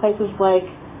from places like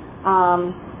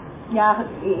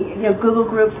Google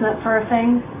groups and that sort of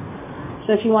thing.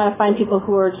 So if you want to find people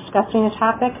who are discussing a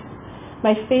topic.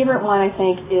 My favorite one, I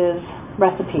think, is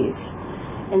recipes.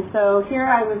 And so here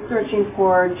I was searching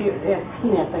for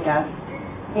peanuts, I guess.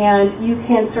 And you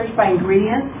can search by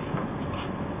ingredients,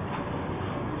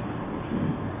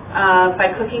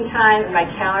 by cooking time, and by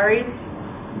calories,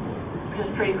 which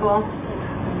is pretty cool.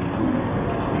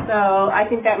 So I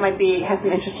think that has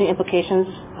some interesting implications.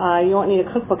 You won't need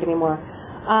a cookbook anymore.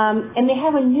 And they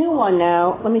have a new one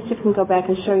now. Let me see if we can go back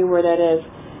and show you where that is.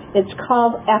 It's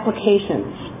called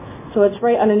Applications. So it's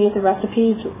right underneath the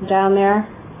recipes down there.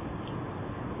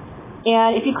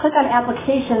 And if you click on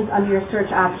applications under your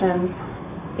search options,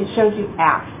 it shows you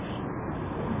apps.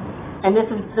 And this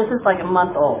is like a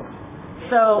month old.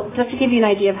 So just to give you an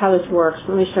idea of how this works,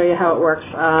 let me show you how it works.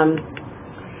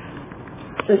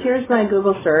 So here's my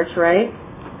Google search, right?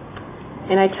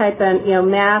 And I type in,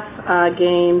 math,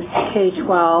 games,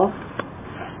 K-12.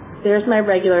 There's my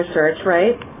regular search,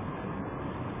 right?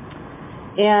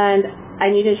 And I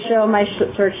need to show my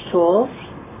search tools,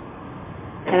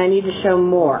 and I need to show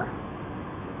more.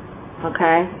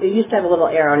 Okay? It used to have a little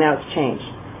arrow, now it's changed.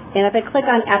 And if I click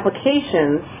on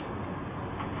applications,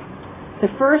 the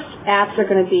first apps are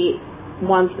going to be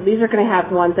ones, these are going to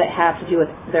have ones that have to do with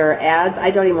their ads.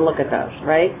 I don't even look at those,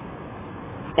 right?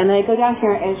 And then I go down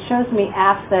here and it shows me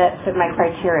apps that fit my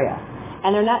criteria.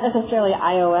 And they're not necessarily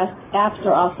iOS apps,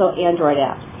 they're also Android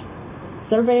apps.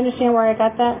 Does everybody understand where I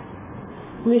got that?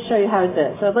 Let me show you how it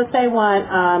is. So let's say I want,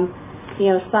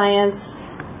 science,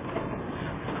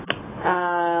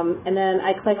 and then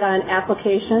I click on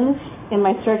applications in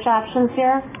my search options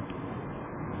here.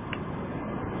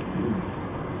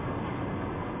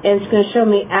 And it's going to show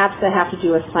me apps that have to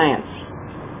do with science.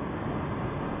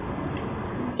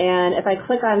 And if I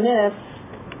click on this,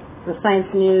 the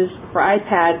Science News for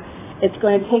iPad, it's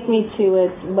going to take me to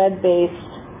its web-based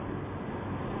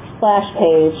splash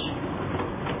page.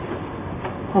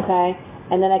 Okay?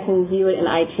 And then I can view it in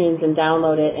iTunes and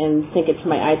download it and sync it to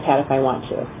my iPad if I want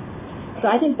to. So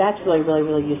I think that's really, really,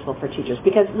 really useful for teachers.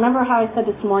 Because remember how I said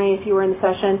this morning, if you were in the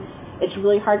session, it's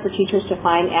really hard for teachers to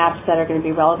find apps that are going to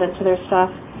be relevant to their stuff.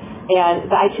 And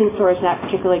the iTunes store is not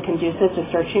particularly conducive to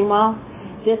searching well.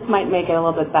 This might make it a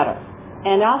little bit better.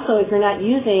 And also, if you're not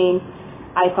using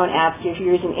iPhone apps, if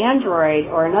you're using Android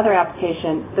or another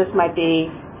application, this might be,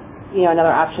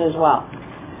 another option as well.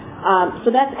 So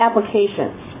that's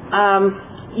applications.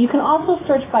 You can also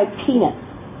search by peanuts.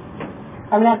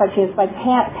 Not by peanuts, by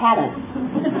patents.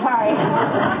 Sorry.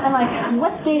 I'm like,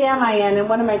 what state am I in and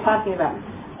what am I talking about?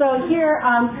 So here,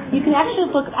 you can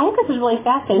actually look, I think this is really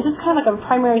fascinating. This is kind of like a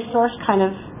primary source kind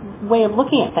of way of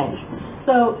looking at things.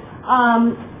 So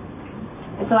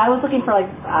I was looking for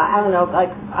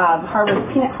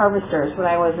peanut harvesters when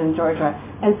I was in Georgia.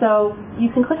 And so you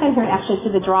can click on here and actually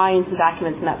see the drawings and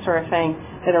documents and that sort of thing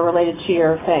that are related to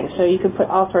your thing. So you can put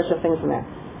all sorts of things in there.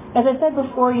 As I said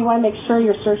before, you want to make sure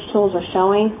your search tools are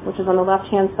showing, which is on the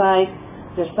left-hand side.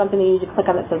 There's something you need to click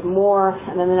on that says more,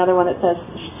 and then another one that says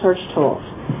search tools.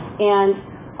 And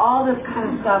all this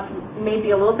kind of stuff may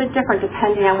be a little bit different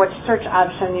depending on which search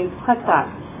option you clicked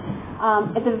on.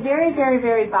 At the very, very,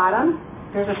 very bottom,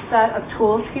 there's a set of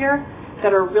tools here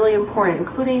that are really important,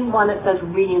 including one that says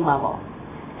reading level.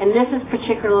 And this is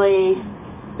particularly,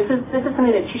 this is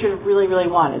something that teachers really, really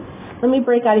wanted. Let me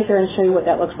break out of here and show you what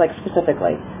that looks like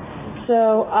specifically.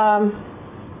 So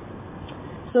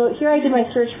here I did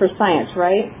my search for science,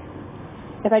 right?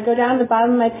 If I go down to the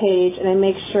bottom of my page and I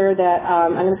make sure that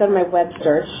I'm going to go to my web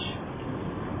search.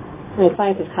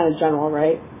 Science is kind of general,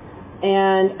 right?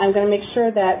 And I'm going to make sure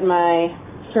that my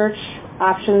search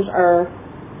options are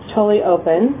totally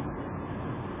open.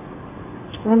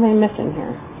 What am I missing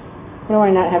here? What do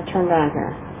I not have turned on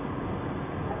here?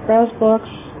 Browse books.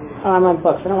 Oh, I'm on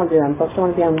books. I don't want to be on books. I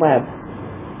want to be on web.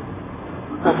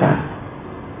 Okay.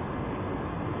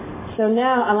 So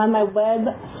now I'm on my web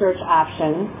search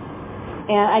option,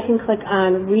 and I can click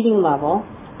on reading level,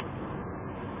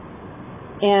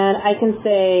 and I can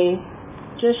say,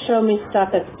 just show me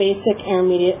stuff that's basic,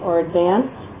 intermediate, or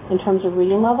advanced in terms of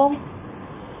reading level.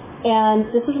 And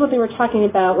this is what they were talking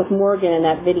about with Morgan in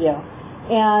that video.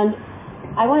 And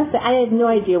I want to say, I have no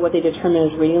idea what they determine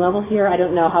as reading level here. I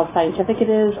don't know how scientific it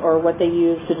is or what they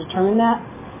use to determine that.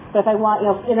 But if I want,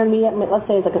 intermediate, let's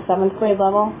say it's like a 7th grade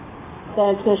level,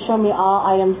 then it's going to show me all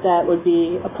items that would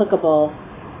be applicable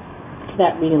to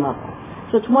that reading level.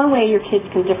 So it's one way your kids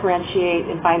can differentiate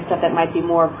and find stuff that might be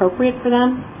more appropriate for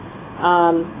them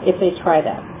if they try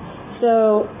that.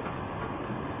 So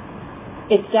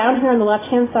it's down here on the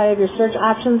left-hand side of your search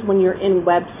options when you're in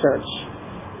web search.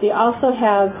 They also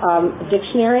have a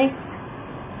dictionary,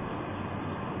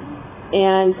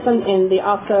 and they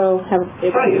also have,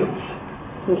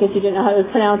 in case you didn't know how to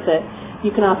pronounce it,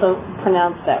 you can also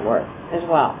pronounce that word as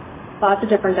well. Lots of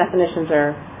different definitions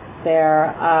are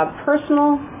there.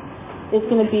 Personal is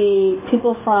going to be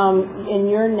people from in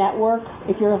your network.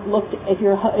 If you're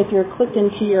clicked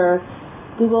into your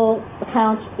Google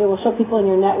account, it will show people in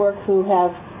your network who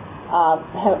have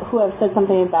said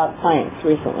something about science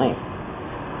recently.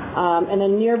 And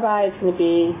then nearby is going to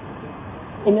be,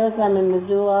 it knows that I'm in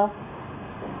Missoula,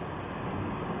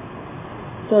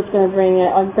 so it's going to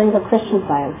brings up Christian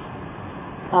Science.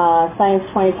 Science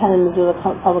 2010 in Missoula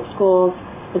Public Schools.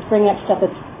 It's bringing up stuff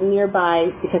that's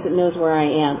nearby because it knows where I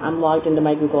am. I'm logged into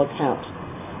my Google account.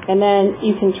 And then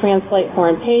you can translate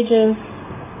foreign pages.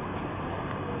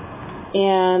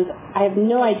 And I have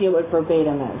no idea what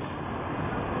verbatim is.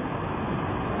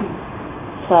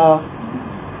 So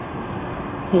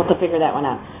we'll have to figure that one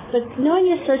out. But knowing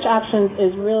your search options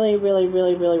is really, really,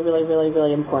 really, really, really, really,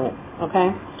 really important.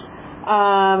 Okay?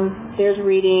 There's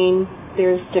reading.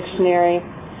 There's dictionary.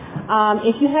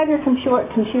 If you have your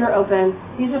computer open,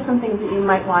 these are some things that you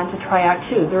might want to try out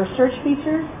too. There are search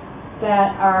features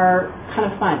that are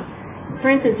kind of fun. For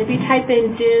instance, if you type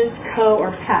in Diz, Co,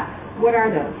 or Pep, what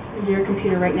are those in your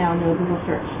computer right now in the Google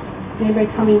search? Anybody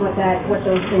tell me what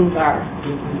those things are?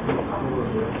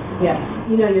 Yes,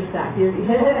 you know your stock.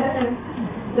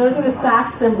 Those are the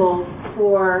stock symbols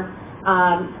for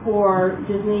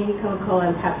Disney,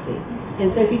 Coca-Cola, and Pepsi.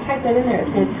 And so if you type that in there,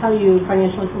 it's going to tell you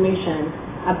financial information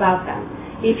about them.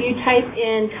 If you type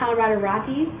in Colorado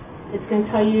Rockies, it's going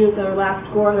to tell you their last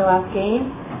score, their last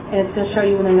game, and it's going to show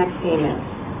you when their next game is.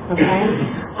 Okay?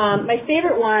 My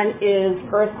favorite one is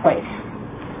Earthquake.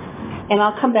 And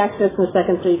I'll come back to this in a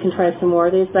second so you can try some more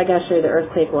of these, but I got to show you the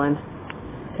Earthquake one,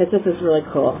 because this is really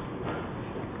cool.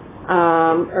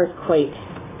 Earthquake.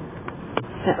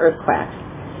 Earthquake.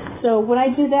 So when I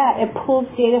do that, it pulls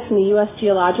data from the U.S.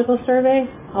 Geological Survey.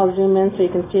 I'll zoom in so you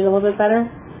can see it a little bit better.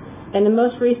 And the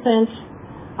most recent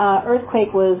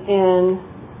earthquake was in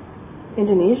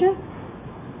Indonesia.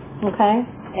 Okay?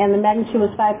 And the magnitude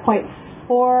was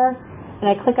 5.4. And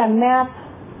I click on map,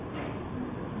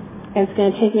 and it's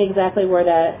going to take me exactly where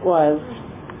that was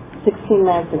 16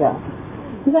 minutes ago.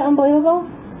 Isn't that unbelievable?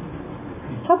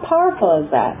 How powerful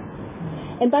is that?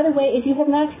 And by the way, if you have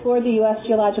not explored the U.S.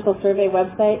 Geological Survey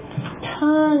website,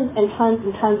 tons and tons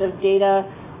and tons of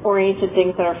data-oriented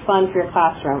things that are fun for your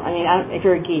classroom. I mean, if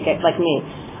you're a geek like me.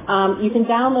 You can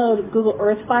download Google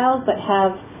Earth files that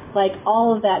have like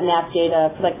all of that map data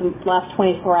for like the last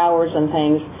 24 hours and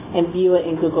things and view it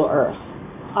in Google Earth.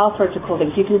 All sorts of cool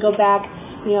things. You can go back.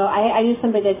 You know, I knew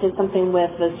somebody that did something with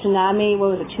the tsunami,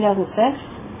 what was it,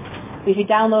 2006? If you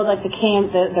download like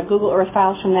the Google Earth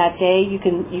files from that day, you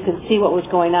can see what was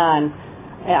going on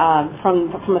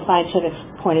from a scientific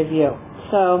point of view.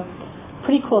 So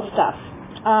pretty cool stuff.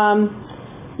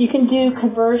 You can do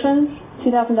conversions,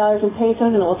 $2,000 in pesos,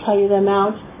 and it will tell you the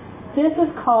amount. This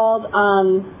is called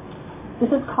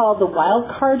the wild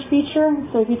card feature.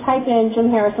 So if you type in Jim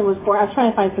Harrison was born, I was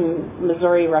trying to find some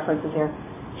Missouri references here.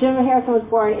 Jim Harrison was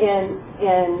born in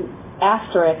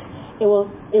asterisk. It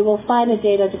will find the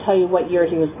data to tell you what year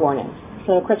he was born in.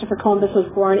 So Christopher Columbus was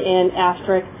born in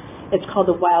asterisk. It's called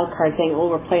the wild card thing. It will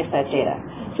replace that data.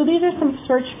 So these are some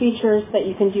search features that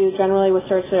you can do generally with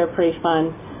search that are pretty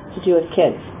fun to do with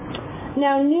kids.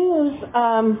 Now news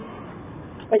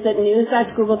is at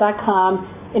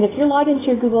news.google.com, and if you're logged into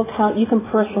your Google account, you can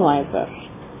personalize this.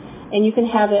 And you can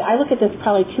have it, I look at this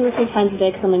probably 2 or 3 times a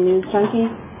day because I'm a news junkie,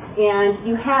 and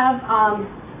you have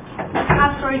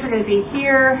top stories are going to be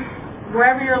here.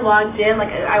 Wherever you're logged in,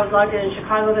 like I was logged in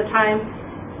Chicago at the time,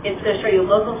 it's going to show you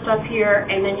local stuff here,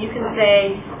 and then you can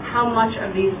say how much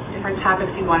of these different topics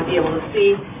you want to be able to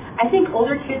see. I think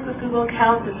older kids with Google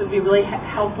accounts, this would be really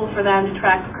helpful for them to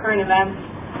track current events.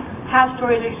 Top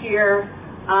stories are here,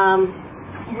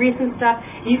 recent stuff.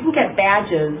 You can get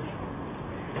badges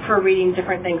for reading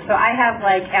different things. So I have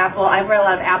like Apple, I've read a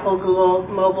lot of Apple, Google,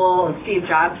 mobile, and Steve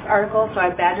Jobs articles, so I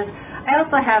have badges. I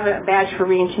also have a badge for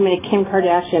reading too many Kim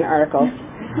Kardashian articles,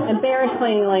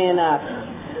 embarrassingly enough.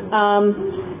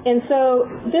 And so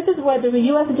this is what there's a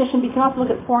U.S. edition, but you can also look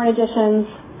at foreign editions.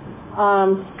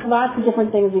 Lots of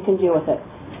different things you can do with it.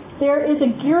 There is a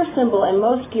gear symbol in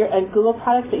most Google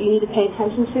products that you need to pay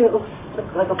attention to. It looks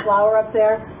like a flower up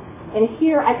there. And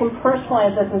here I can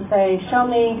personalize this and say, show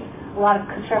me a lot of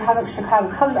Chicago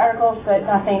Cubs articles, but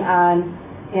nothing on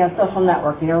social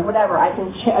networking or whatever. I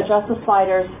can adjust the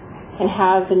sliders and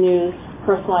have the news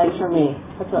personalized for me.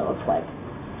 That's what it looks like.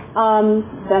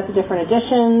 That's the different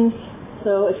editions.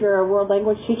 So if you're a world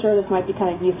language teacher, this might be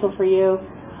kind of useful for you.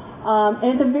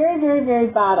 And at the very, very, very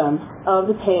bottom of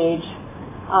the page,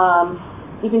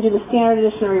 you can do the standard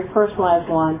edition or your personalized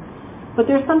one. But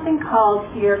there's something called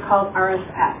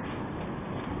RSS.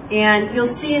 And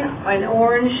you'll see an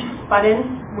orange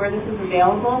button where this is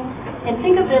available. And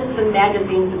think of this as a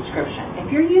magazine subscription.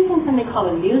 If you're using something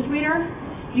called a newsreader,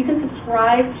 you can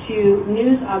subscribe to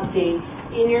news updates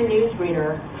in your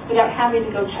newsreader without having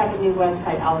to go check a new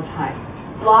website all the time.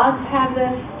 Blogs have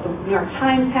this, the New York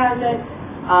Times has it.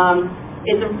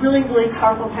 It's a really, really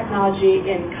powerful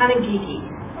technology and kind of geeky.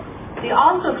 We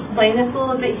also explain this a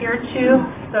little bit here too,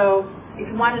 so if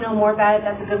you want to know more about it,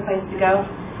 that's a good place to go.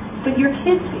 But your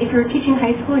kids, if you're teaching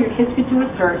high school, your kids could do a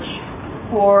search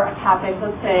for a topic,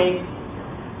 let's say,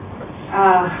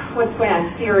 what's going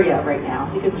on, Syria right now.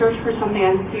 You could search for something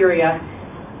on Syria,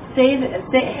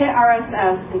 hit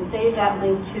RSS and save that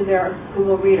link to their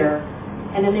Google Reader,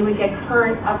 and then they would get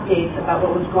current updates about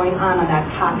what was going on that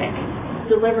topic,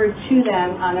 delivered to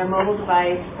them on their mobile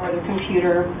device or their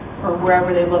computer or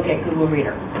wherever they look at Google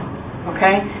Reader.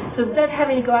 Okay? So instead of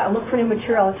having to go out and look for new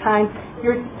material all the time,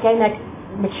 you're getting that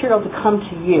material to come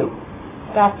to you.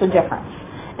 That's the difference.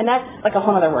 And that's like a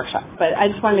whole other workshop, but I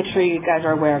just want to make sure you guys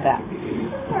are aware of that.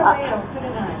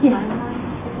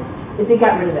 They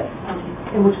got rid of it,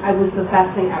 which was the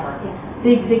best thing ever.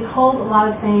 They culled a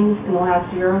lot of things in the last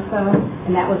year or so,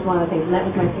 and that was one of the things, and that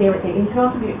was my favorite thing. You can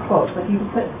also get quotes. Like you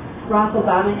could put Barack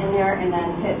Obama in there and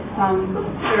then hit some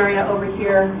area over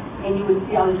here, and you would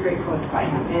see all these great quotes by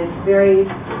him. And it's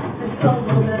there's still a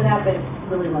little bit of that, but it's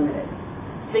really limited.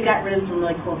 They got rid of some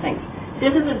really cool things.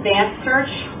 This is advanced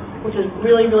search, which is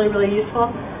really, really, really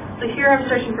useful. So here I'm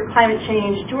searching for climate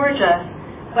change, Georgia,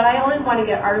 but I only want to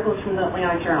get articles from the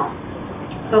Atlanta Journal.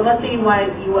 So let's say you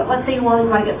only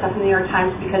want to get stuff from the New York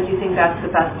Times because you think that's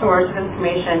the best source of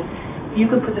information. You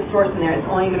could put the source in there. It's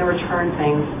only going to return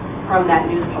things from that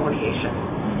news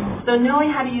publication. So knowing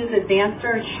how to use advanced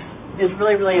search is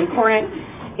really, really important.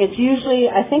 It's usually,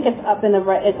 I think it's up in the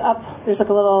right, it's up, there's like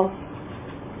a little,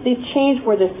 they've changed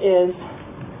where this is.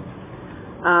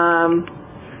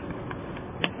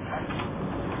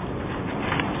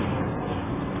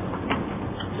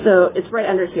 So it's right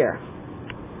under here.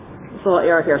 This little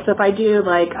arrow here. So if I do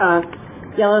like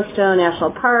Yellowstone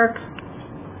National Park,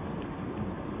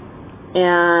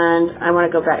 and I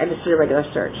want to go back, I just did a regular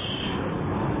search.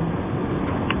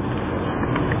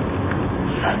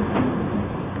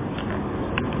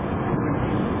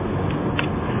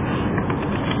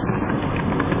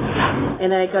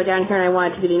 And then I go down here and I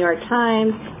want it to be the New York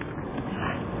Times.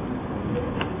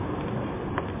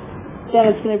 Then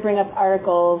it's going to bring up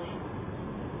articles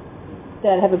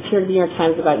that have appeared in the New York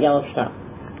Times about Yellowstone.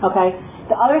 Okay?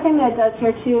 The other thing that it does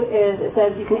here too is it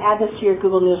says you can add this to your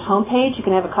Google News homepage. You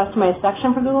can have a customized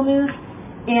section for Google News.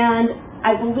 And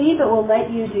I believe it will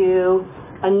let you do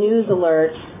a news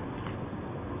alert.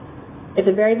 At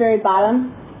the very, very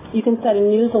bottom, you can set a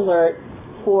news alert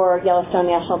for Yellowstone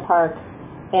National Park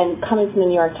and coming from the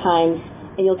New York Times,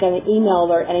 and you'll get an email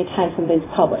alert anytime something's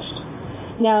published.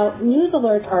 Now, news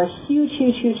alerts are a huge,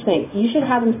 huge, huge thing. You should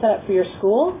have them set up for your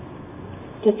school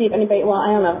to see if anybody, well,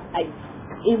 I don't know,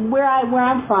 where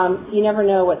I'm from, you never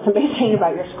know what somebody's saying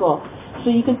about your school.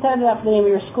 So you can set it up for the name of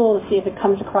your school to see if it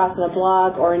comes across in a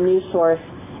blog or a news source,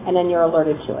 and then you're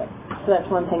alerted to it. So that's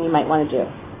one thing you might want to do.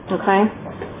 Okay?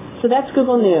 So that's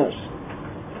Google News.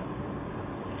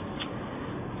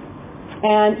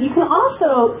 And you can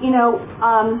also,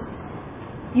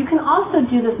 you can also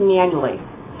do this manually.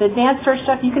 The advanced search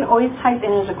stuff you can always type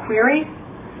in as a query,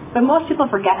 but most people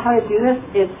forget how to do this.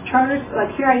 It's charters,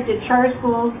 like here I did charter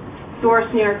schools, source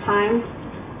New York Times.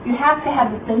 You have to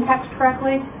have the syntax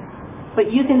correctly,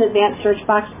 but using the advanced search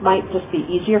box might just be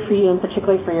easier for you, and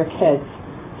particularly for your kids.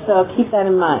 So keep that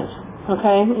in mind,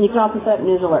 okay? And you can also set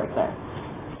news alerts there.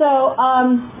 So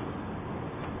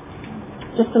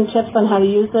just some tips on how to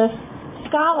use this.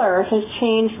 Scholar has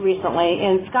changed recently,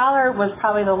 and Scholar was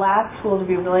probably the last tool to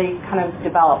be really kind of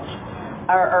developed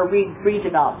or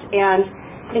redeveloped.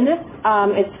 And in this,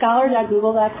 it's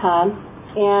scholar.google.com,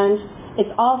 and it's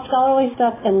all scholarly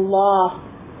stuff in law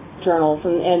journals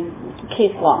and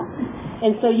case law.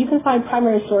 And so you can find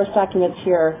primary source documents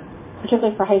here,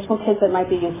 particularly for high school kids, that might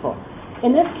be useful.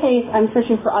 In this case, I'm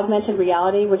searching for augmented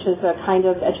reality, which is a kind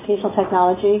of educational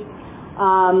technology.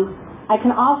 I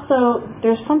can also,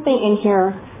 there's something in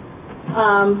here,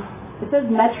 it says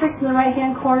metrics in the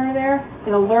right-hand corner there,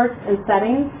 in alerts and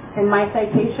settings, in my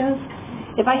citations.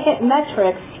 If I hit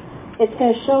metrics, it's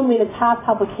going to show me the top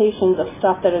publications of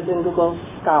stuff that is in Google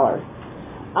Scholar.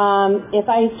 If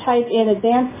I type in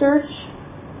advanced search,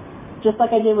 just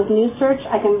like I did with news search,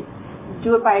 I can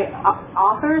do it by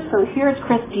authors. So here is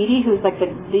Chris Dede, who's like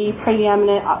the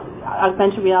preeminent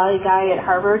augmented reality guy at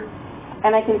Harvard.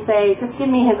 And I can say, just give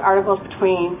me his articles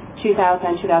between 2000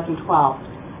 and 2012.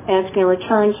 And it's going to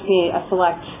return to me a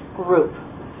select group.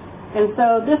 And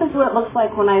so this is what it looks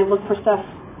like when I look for stuff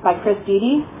by Chris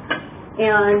Dede.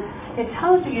 And it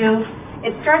tells you,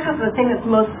 it starts with the thing that's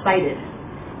most cited.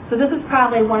 So this is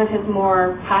probably one of his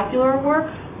more popular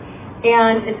works.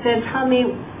 And it's going to tell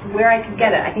me where I can get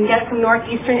it. I can get it from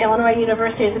Northeastern Illinois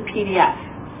University as a PDF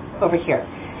over here.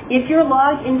 If you're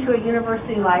logged into a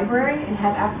university library and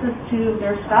have access to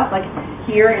their stuff, like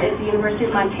here at the University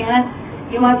of Montana,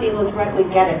 you might be able to directly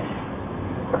get it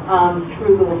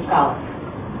through Google Scholar.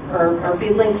 or be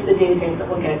linked to the database that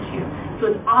will get it to you. So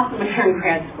it's awesome if you're in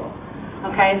grad school.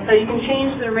 Okay, so you can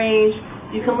change the range.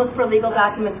 You can look for legal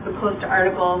documents as opposed to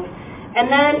articles. And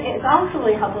then it's also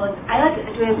really helpful. I like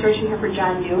doing a search in here for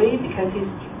John Dewey because he's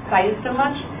cited so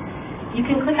much. You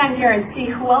can click on here and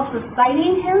see who else was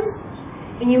citing him,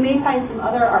 and you may find some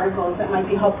other articles that might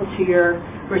be helpful to your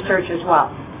research as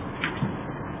well.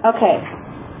 Okay,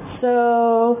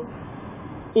 so,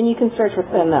 and you can search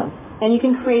within them. And you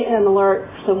can create an alert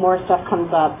so more stuff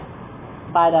comes up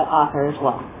by that author as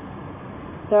well.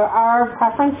 There are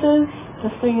preferences,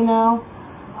 just so you know,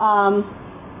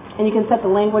 and you can set the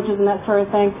languages and that sort of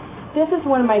thing. This is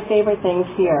one of my favorite things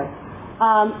here.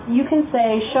 You can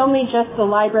say, show me just the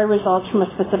library results from a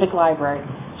specific library.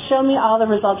 Show me all the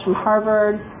results from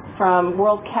Harvard, from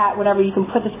WorldCat, whatever. You can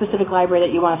put the specific library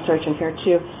that you want to search in here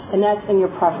too, and that's in your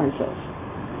preferences.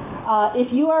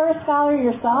 If you are a scholar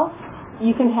yourself,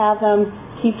 you can have them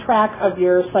keep track of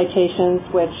your citations,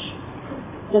 which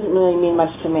doesn't really mean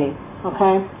much to me,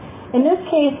 okay? In this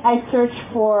case, I searched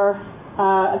for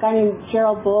a guy named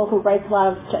Gerald Bull who writes a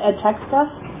lot of ed tech stuff,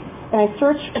 and I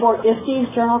searched for ISTE's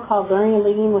journal called Learning and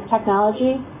Leading with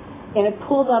Technology, and it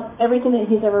pulled up everything that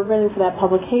he's ever written for that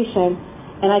publication,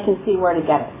 and I can see where to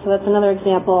get it. So that's another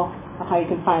example of how you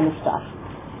can find the stuff.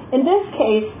 In this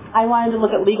case, I wanted to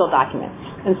look at legal documents,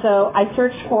 and so I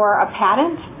searched for a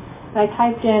patent, and I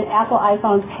typed in Apple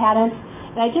iPhone's patent,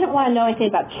 and I didn't want to know anything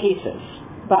about cases,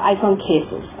 about iPhone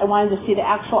cases. I wanted to see the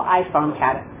actual iPhone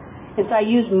patent. And so I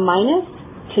used minus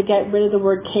to get rid of the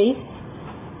word case,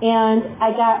 and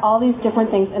I got all these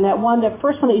different things. And that one, the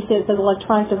first one that you see that says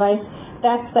electronic device,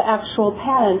 that's the actual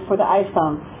patent for the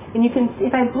iPhone. And you can,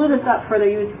 if I blew this up further,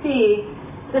 you would see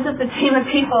this is the team of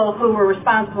people who were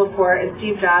responsible for it.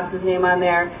 Steve Jobs' name on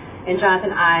there, and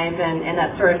Jonathan Ive, and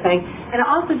that sort of thing. And it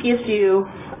also gives you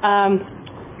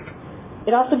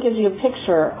a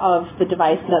picture of the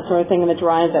device and that sort of thing, and the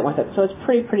drawings that went with it. So it's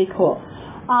pretty cool.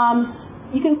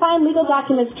 You can find legal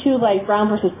documents too, like Brown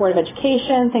versus Board of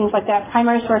Education, things like that.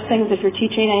 Primary source things, if you're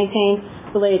teaching anything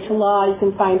related to law, you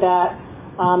can find that.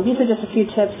 These are just a few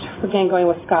tips, again, going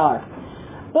with Scholar.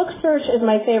 Book search is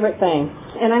my favorite thing,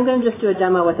 and I'm going to just do a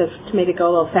demo with this to make it go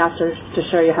a little faster to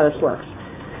show you how this works.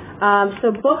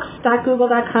 So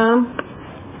books.google.com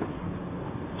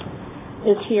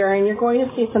is here, and you're going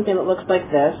to see something that looks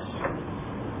like this.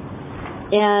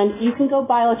 And you can go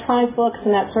buy electronic books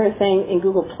and that sort of thing in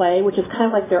Google Play, which is kind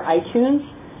of like their iTunes.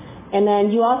 And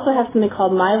then you also have something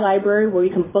called My Library where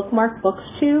you can bookmark books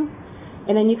to.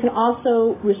 And then you can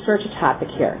also research a topic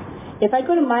here. If I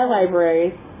go to My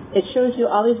Library, it shows you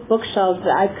all these bookshelves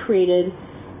that I've created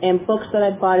and books that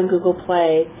I've bought in Google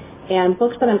Play and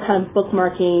books that I'm kind of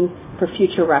bookmarking for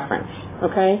future reference,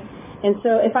 okay? And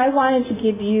so if I wanted to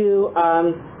give you,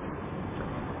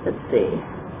 let's see.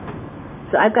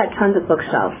 So I've got tons of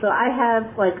bookshelves. So I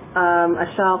have like a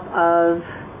shelf of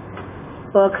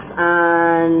books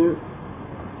on,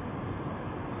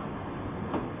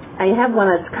 I have one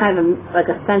that's kind of like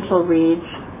essential reads.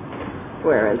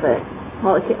 Where is it?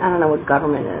 Well, I don't know what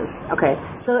government is. Okay,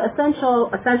 so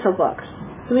essential books.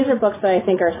 So these are books that I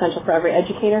think are essential for every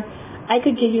educator. I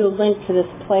could give you a link to this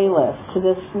playlist, to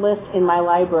this list in my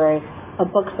library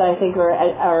of books that I think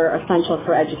are essential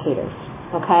for educators.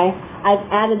 Okay? I've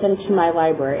added them to my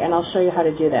library, and I'll show you how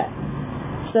to do that.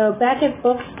 So back at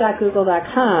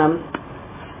books.google.com,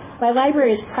 my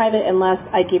library is private unless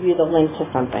I give you the link to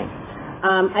something.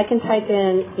 I can type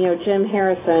in, Jim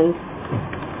Harrison,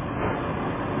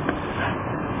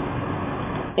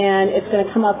 and it's going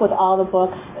to come up with all the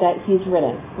books that he's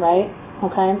written, right?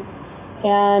 Okay?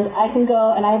 And I can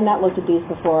go, and I have not looked at these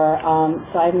before,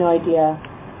 so I have no idea.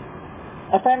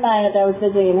 A friend of mine that I was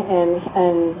visiting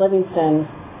in Livingston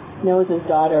knows his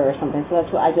daughter or something, so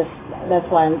that's why I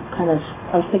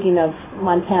was thinking of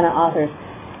Montana authors.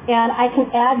 And I can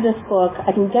add this book,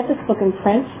 I can get this book in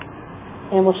print,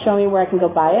 and it will show me where I can go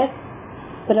buy it.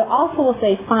 But it also will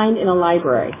say find in a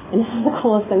library. And this is the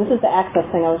coolest thing. This is the access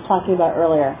thing I was talking about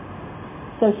earlier.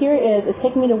 So here it is. It's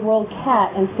taking me to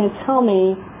WorldCat, and it's going to tell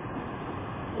me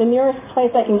the nearest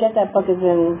place I can get that book is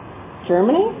in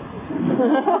Germany.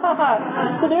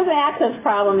 So there's an access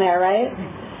problem there, right?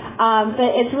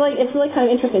 But it's really kind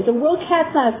of interesting. So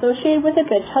WorldCat's not associated with it,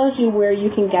 but it tells you where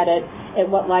you can get it, at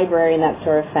what library, and that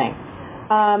sort of thing.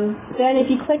 Then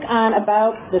if you click on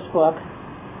About this book,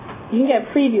 you can get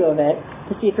a preview of it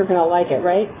to see if you're going to like it,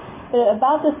 right? But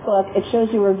about this book, it shows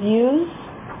you reviews,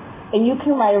 and you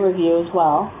can write a review as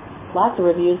well. Lots of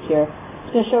reviews here.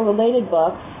 It's going to show related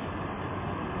books,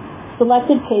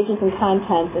 selected pages and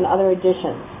contents, and other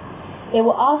editions. It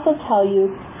will also tell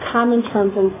you common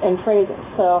terms and phrases.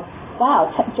 So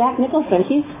wow, Jack Nicholson,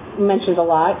 he's mentioned a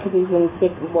lot because he's in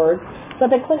big words. So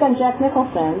if I click on Jack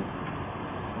Nicholson,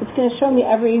 it's going to show me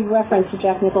every reference to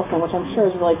Jack Nicholson, which I'm sure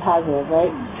is really positive,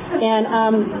 right? And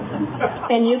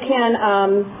you can,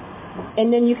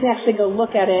 and then you can actually go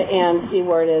look at it and see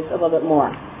where it is a little bit more.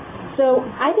 So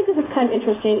I think this is kind of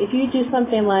interesting. If you do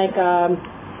something like,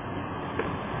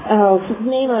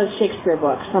 name of a Shakespeare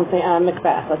book, something,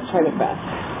 Macbeth. Let's try Macbeth.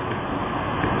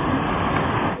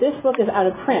 This book is out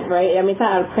of print, right? I mean, it's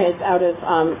not out of print, it's out of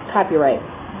copyright.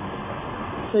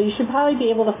 So you should probably be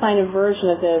able to find a version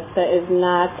of this that is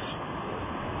not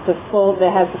the full,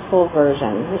 that has the full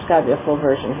version. There's got to be a full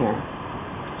version here.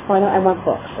 Oh, I want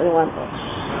books. I want books.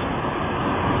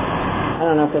 I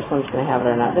don't know if this one's going to have it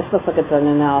or not. This looks like it's an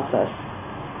analysis.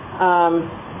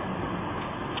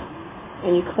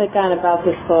 And you click on about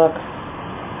this book.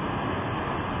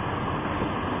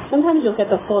 Sometimes you'll get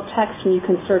the full text and you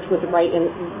can search with this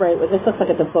looks like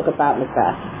it's a book about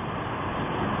Macbeth.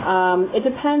 It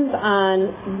depends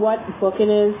on what book it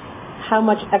is, how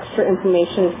much extra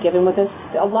information is given with this.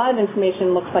 A lot of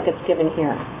information looks like it's given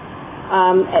here.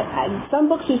 Some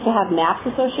books used to have maps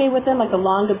associated with them, like The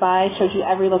Long Goodbye shows you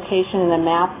every location in the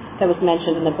map that was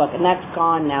mentioned in the book, and that's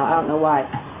gone now. I don't know why.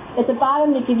 At the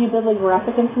bottom, they give you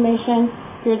bibliographic information.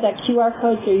 Here's that QR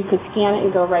code so you could scan it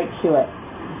and go right to it.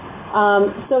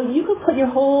 So you could put the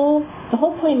whole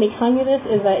point of me telling you this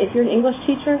is that if you're an English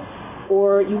teacher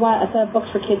or you want a set of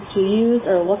books for kids to use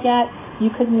or look at, you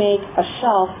could make a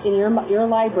shelf in your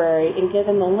library and give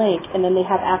them the link, and then they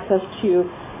have access to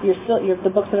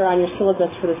the books that are on your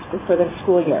syllabus for the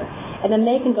school year. And then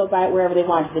they can go buy it wherever they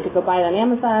want to. They could go buy it on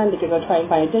Amazon. They could go try and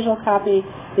find a digital copy.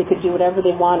 They could do whatever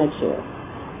they wanted to.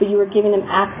 But you were giving them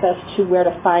access to where to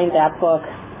find that book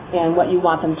and what you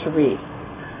want them to read.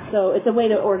 So it's a way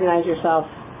to organize yourself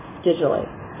digitally.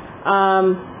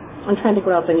 I'm trying to think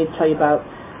what else I need to tell you about.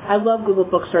 I love Google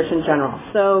Book Search in general.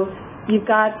 So you've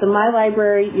got the My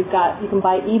Library. You can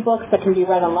buy ebooks that can be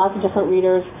read on lots of different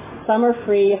readers. Some are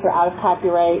free if they're out of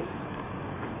copyright.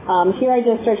 Here I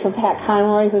did a search for Pat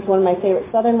Conroy, who's one of my favorite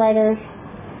Southern writers.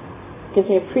 Gives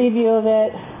me a preview of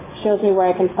it. Shows me where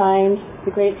I can find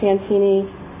The Great Santini.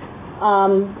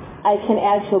 I can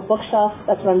add to a bookshelf.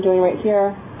 That's what I'm doing right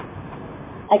here.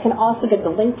 I can also get the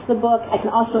link to the book. I can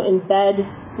also embed.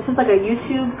 This is like a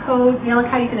YouTube code. You know,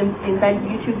 like how you can embed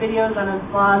YouTube videos on a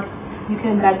blog? You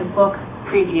can embed the book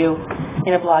preview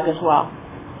in a blog as well.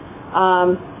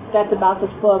 That's about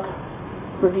this book,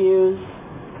 reviews,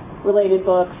 related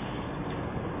books.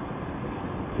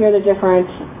 Here are the different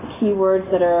keywords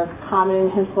that are common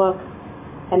in his book,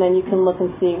 and then you can look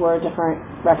and see where different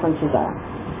references are.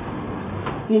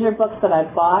 These are books that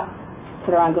I've bought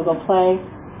that are on Google Play.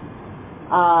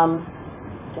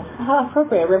 How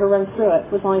appropriate, River Runs Through It.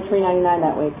 It was only $3.99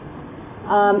 that week.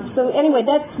 So anyway,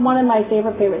 that's one of my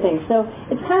favorite things. So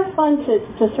it's kind of fun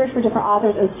to search for different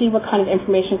authors and see what kind of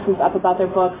information comes up about their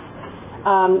books.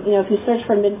 If you search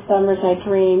for Midsummer's Night's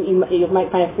Dream, you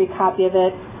might find a free copy of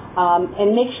it.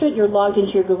 And make sure that you're logged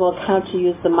into your Google account to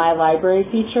use the My Library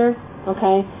feature,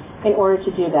 okay, in order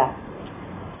to do that.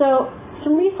 So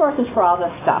some resources for all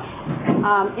this stuff.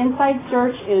 Inside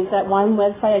Search is that one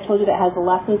website I told you that has the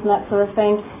lessons and that sort of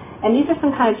thing. And these are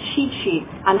some kind of cheat sheets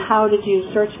on how to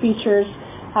do search features,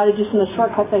 how to do some of the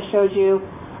shortcuts I showed you.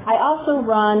 I also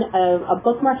run a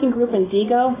bookmarking group in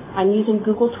Diigo. I'm using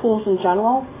Google tools in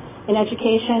general in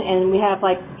education, and we have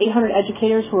like 800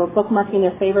 educators who are bookmarking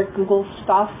their favorite Google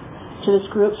stuff to this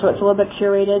group, so it's a little bit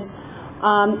curated.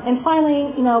 And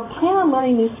finally, plan on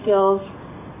learning new skills.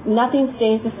 Nothing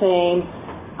stays the same.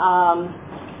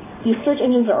 These search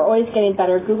engines are always getting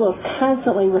better. Google is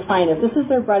constantly refining it. This is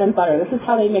their bread and butter. This is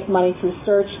how they make money through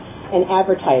search and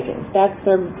advertising. That's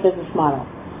their business model.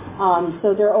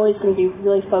 So they're always going to be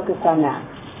really focused on that.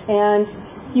 And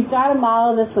you've got to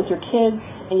model this with your kids,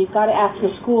 and you've got to ask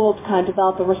your school to kind of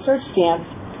develop a research stance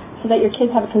so that your kids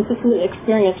have a consistent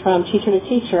experience from teacher to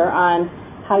teacher on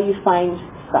how you find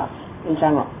stuff in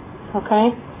general. Okay?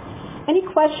 Any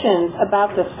questions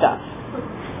about this stuff?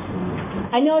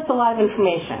 I know it's a lot of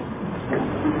information.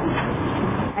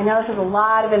 I know this is a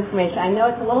lot of information. I know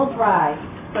it's a little dry,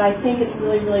 but I think it's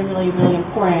really, really, really, really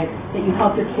important that you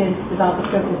help your kids develop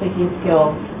the critical thinking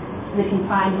skills so they can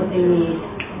find what they need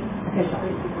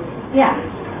efficiently. Yeah.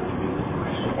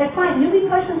 It's fine. Newbie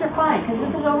questions are fine because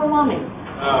this is overwhelming.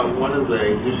 One of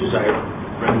the issues I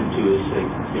run into is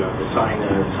assign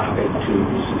a topic to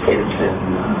some kids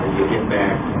and you get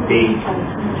back date,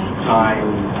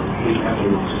 time, just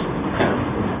kind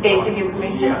of basic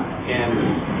information. Yeah. And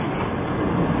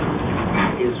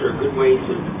is there a good way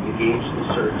to engage the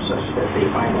search such that they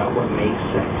find out what makes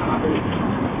that topic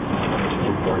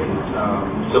important.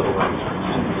 Civil rights, for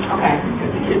instance. Okay.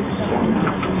 And the kids will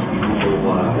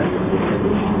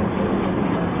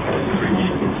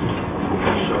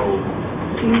show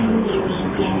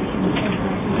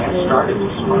that started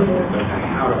with smart, but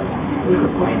how to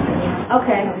find it.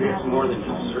 Okay. It's more than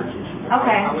just a search issue.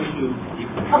 Okay. How would you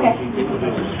Okay. introduce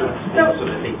a search so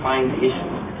that they find the issue?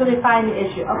 So they find the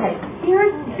issue. Okay.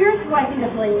 Here's what I think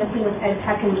is really missing with ed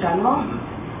tech in general,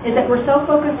 is that we're so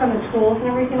focused on the tools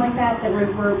and everything like that we're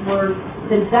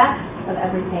the depth of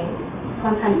everything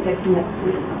sometimes goes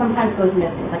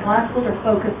missing. Like a lot of schools are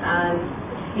focused on,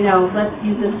 let's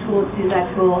use this tool to do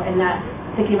that tool, and not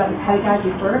thinking about the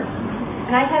pedagogy first.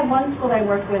 And I had one school that I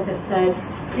worked with that said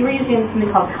they were using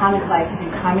something called Comic Life to do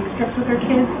comic strips with their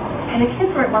kids, and the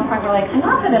kids were at one point were like,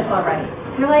 enough of this already.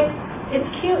 They're like, it's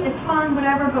cute, it's fun,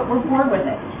 whatever, but we're bored with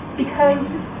it because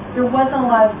there wasn't a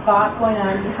lot of thought going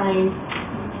on behind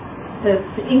the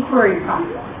inquiry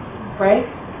process, right?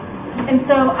 And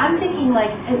so I'm thinking,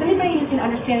 like, is anybody using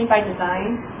Understanding by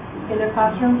Design in their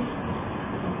classrooms?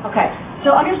 Okay,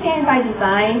 so Understanding by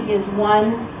Design is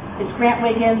one. It's Grant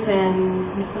Wiggins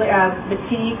and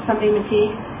Mateague.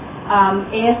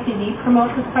 ASCD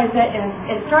promotes this quite a bit, and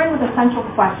it's starting with essential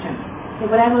questions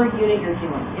in whatever unit you're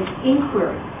doing. It's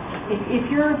inquiry.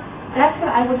 That's what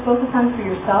I would focus on for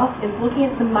yourself, is looking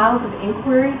at some models of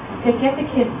inquiry that get the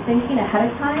kids thinking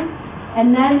ahead of time,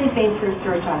 and then they base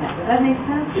research on that. Does that make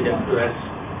sense? Yes.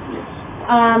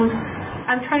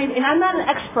 I'm trying to, and I'm not an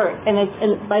expert in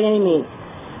it by any means,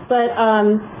 but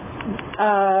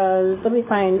let me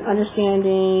find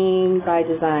Understanding by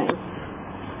Design.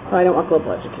 Oh, I don't want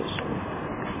global education.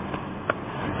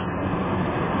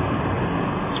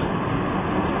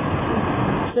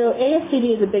 So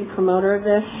ASCD is a big promoter of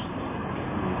this,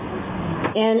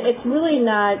 and it's really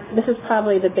not, this is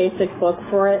probably the basic book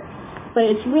for it, but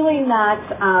it's really not,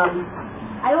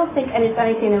 I don't think it's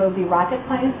anything that would be rocket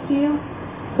science to you,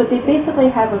 but they basically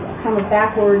have a kind of a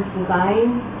backwards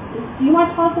design. Do you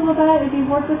want to talk a little about it? Have you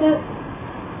worked with it?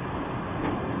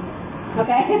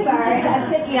 Okay, sorry, I'm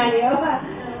picking on you.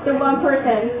 The one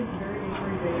person.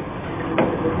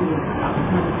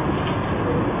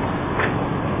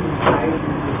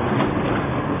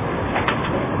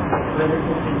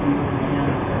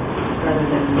 Rather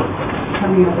than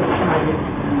coming up with a project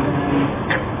and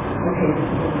okay, this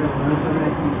is what we're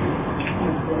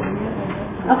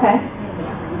Okay.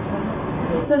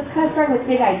 So it's kind of starting with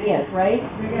big ideas, right?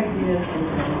 Big ideas.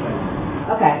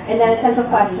 Okay, and then essential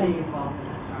questions.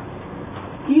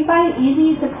 Do you find it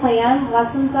easy to plan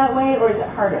lessons that way, or is it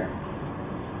harder?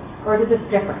 Or is it just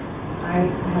different? I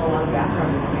have a lot of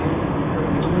background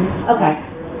experience. Okay.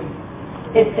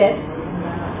 It fits?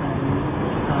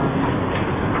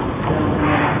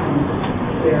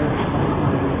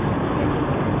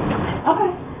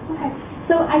 Okay.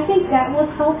 So I think that will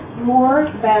help more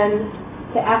than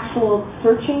the actual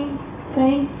searching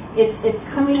thing. It's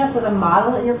coming up with a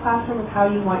model in your classroom of how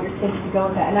you want your kids to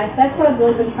go with that. And that's what I've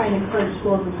really been trying to encourage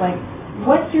schools is like,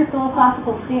 what's your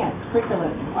philosophical stance,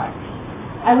 curriculum-wise?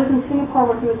 I was in Singapore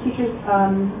working with teachers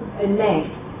in May,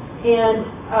 and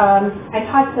I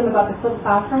talked to them about the flipped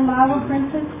classroom model, for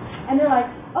instance, and they're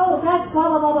like, oh, that's blah,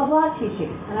 blah, blah, blah, blah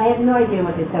teaching. And I have no idea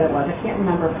what they said it was. I can't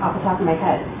remember off the top of my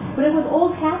head. But it was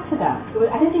old hat to them.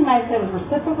 I think they might have said it was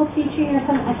reciprocal teaching or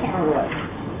something. I can't remember what.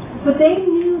 But they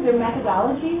knew their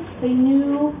methodologies. They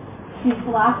knew these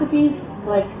philosophies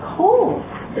like cold.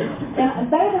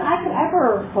 And better than I could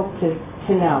ever hope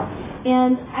to know.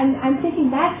 And I'm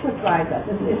thinking that's what drives us.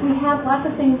 If we have lots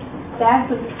of things bags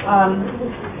of out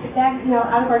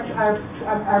of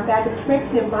our bag of tricks,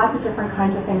 we have lots of different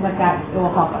kinds of things like that. It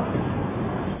will help us.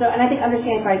 So, and I think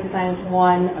Understanding by Design is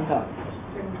one of those.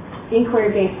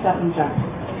 Inquiry-based stuff in general.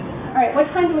 All right, what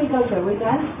time do we go to? Are we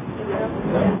done?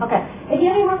 Okay. If you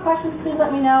have any more questions, please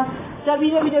let me know.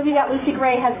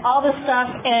 www.lucygray has all this stuff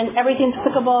and everything's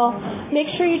clickable. Make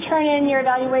sure you turn in your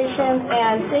evaluations,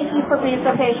 and thank you for being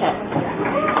so patient.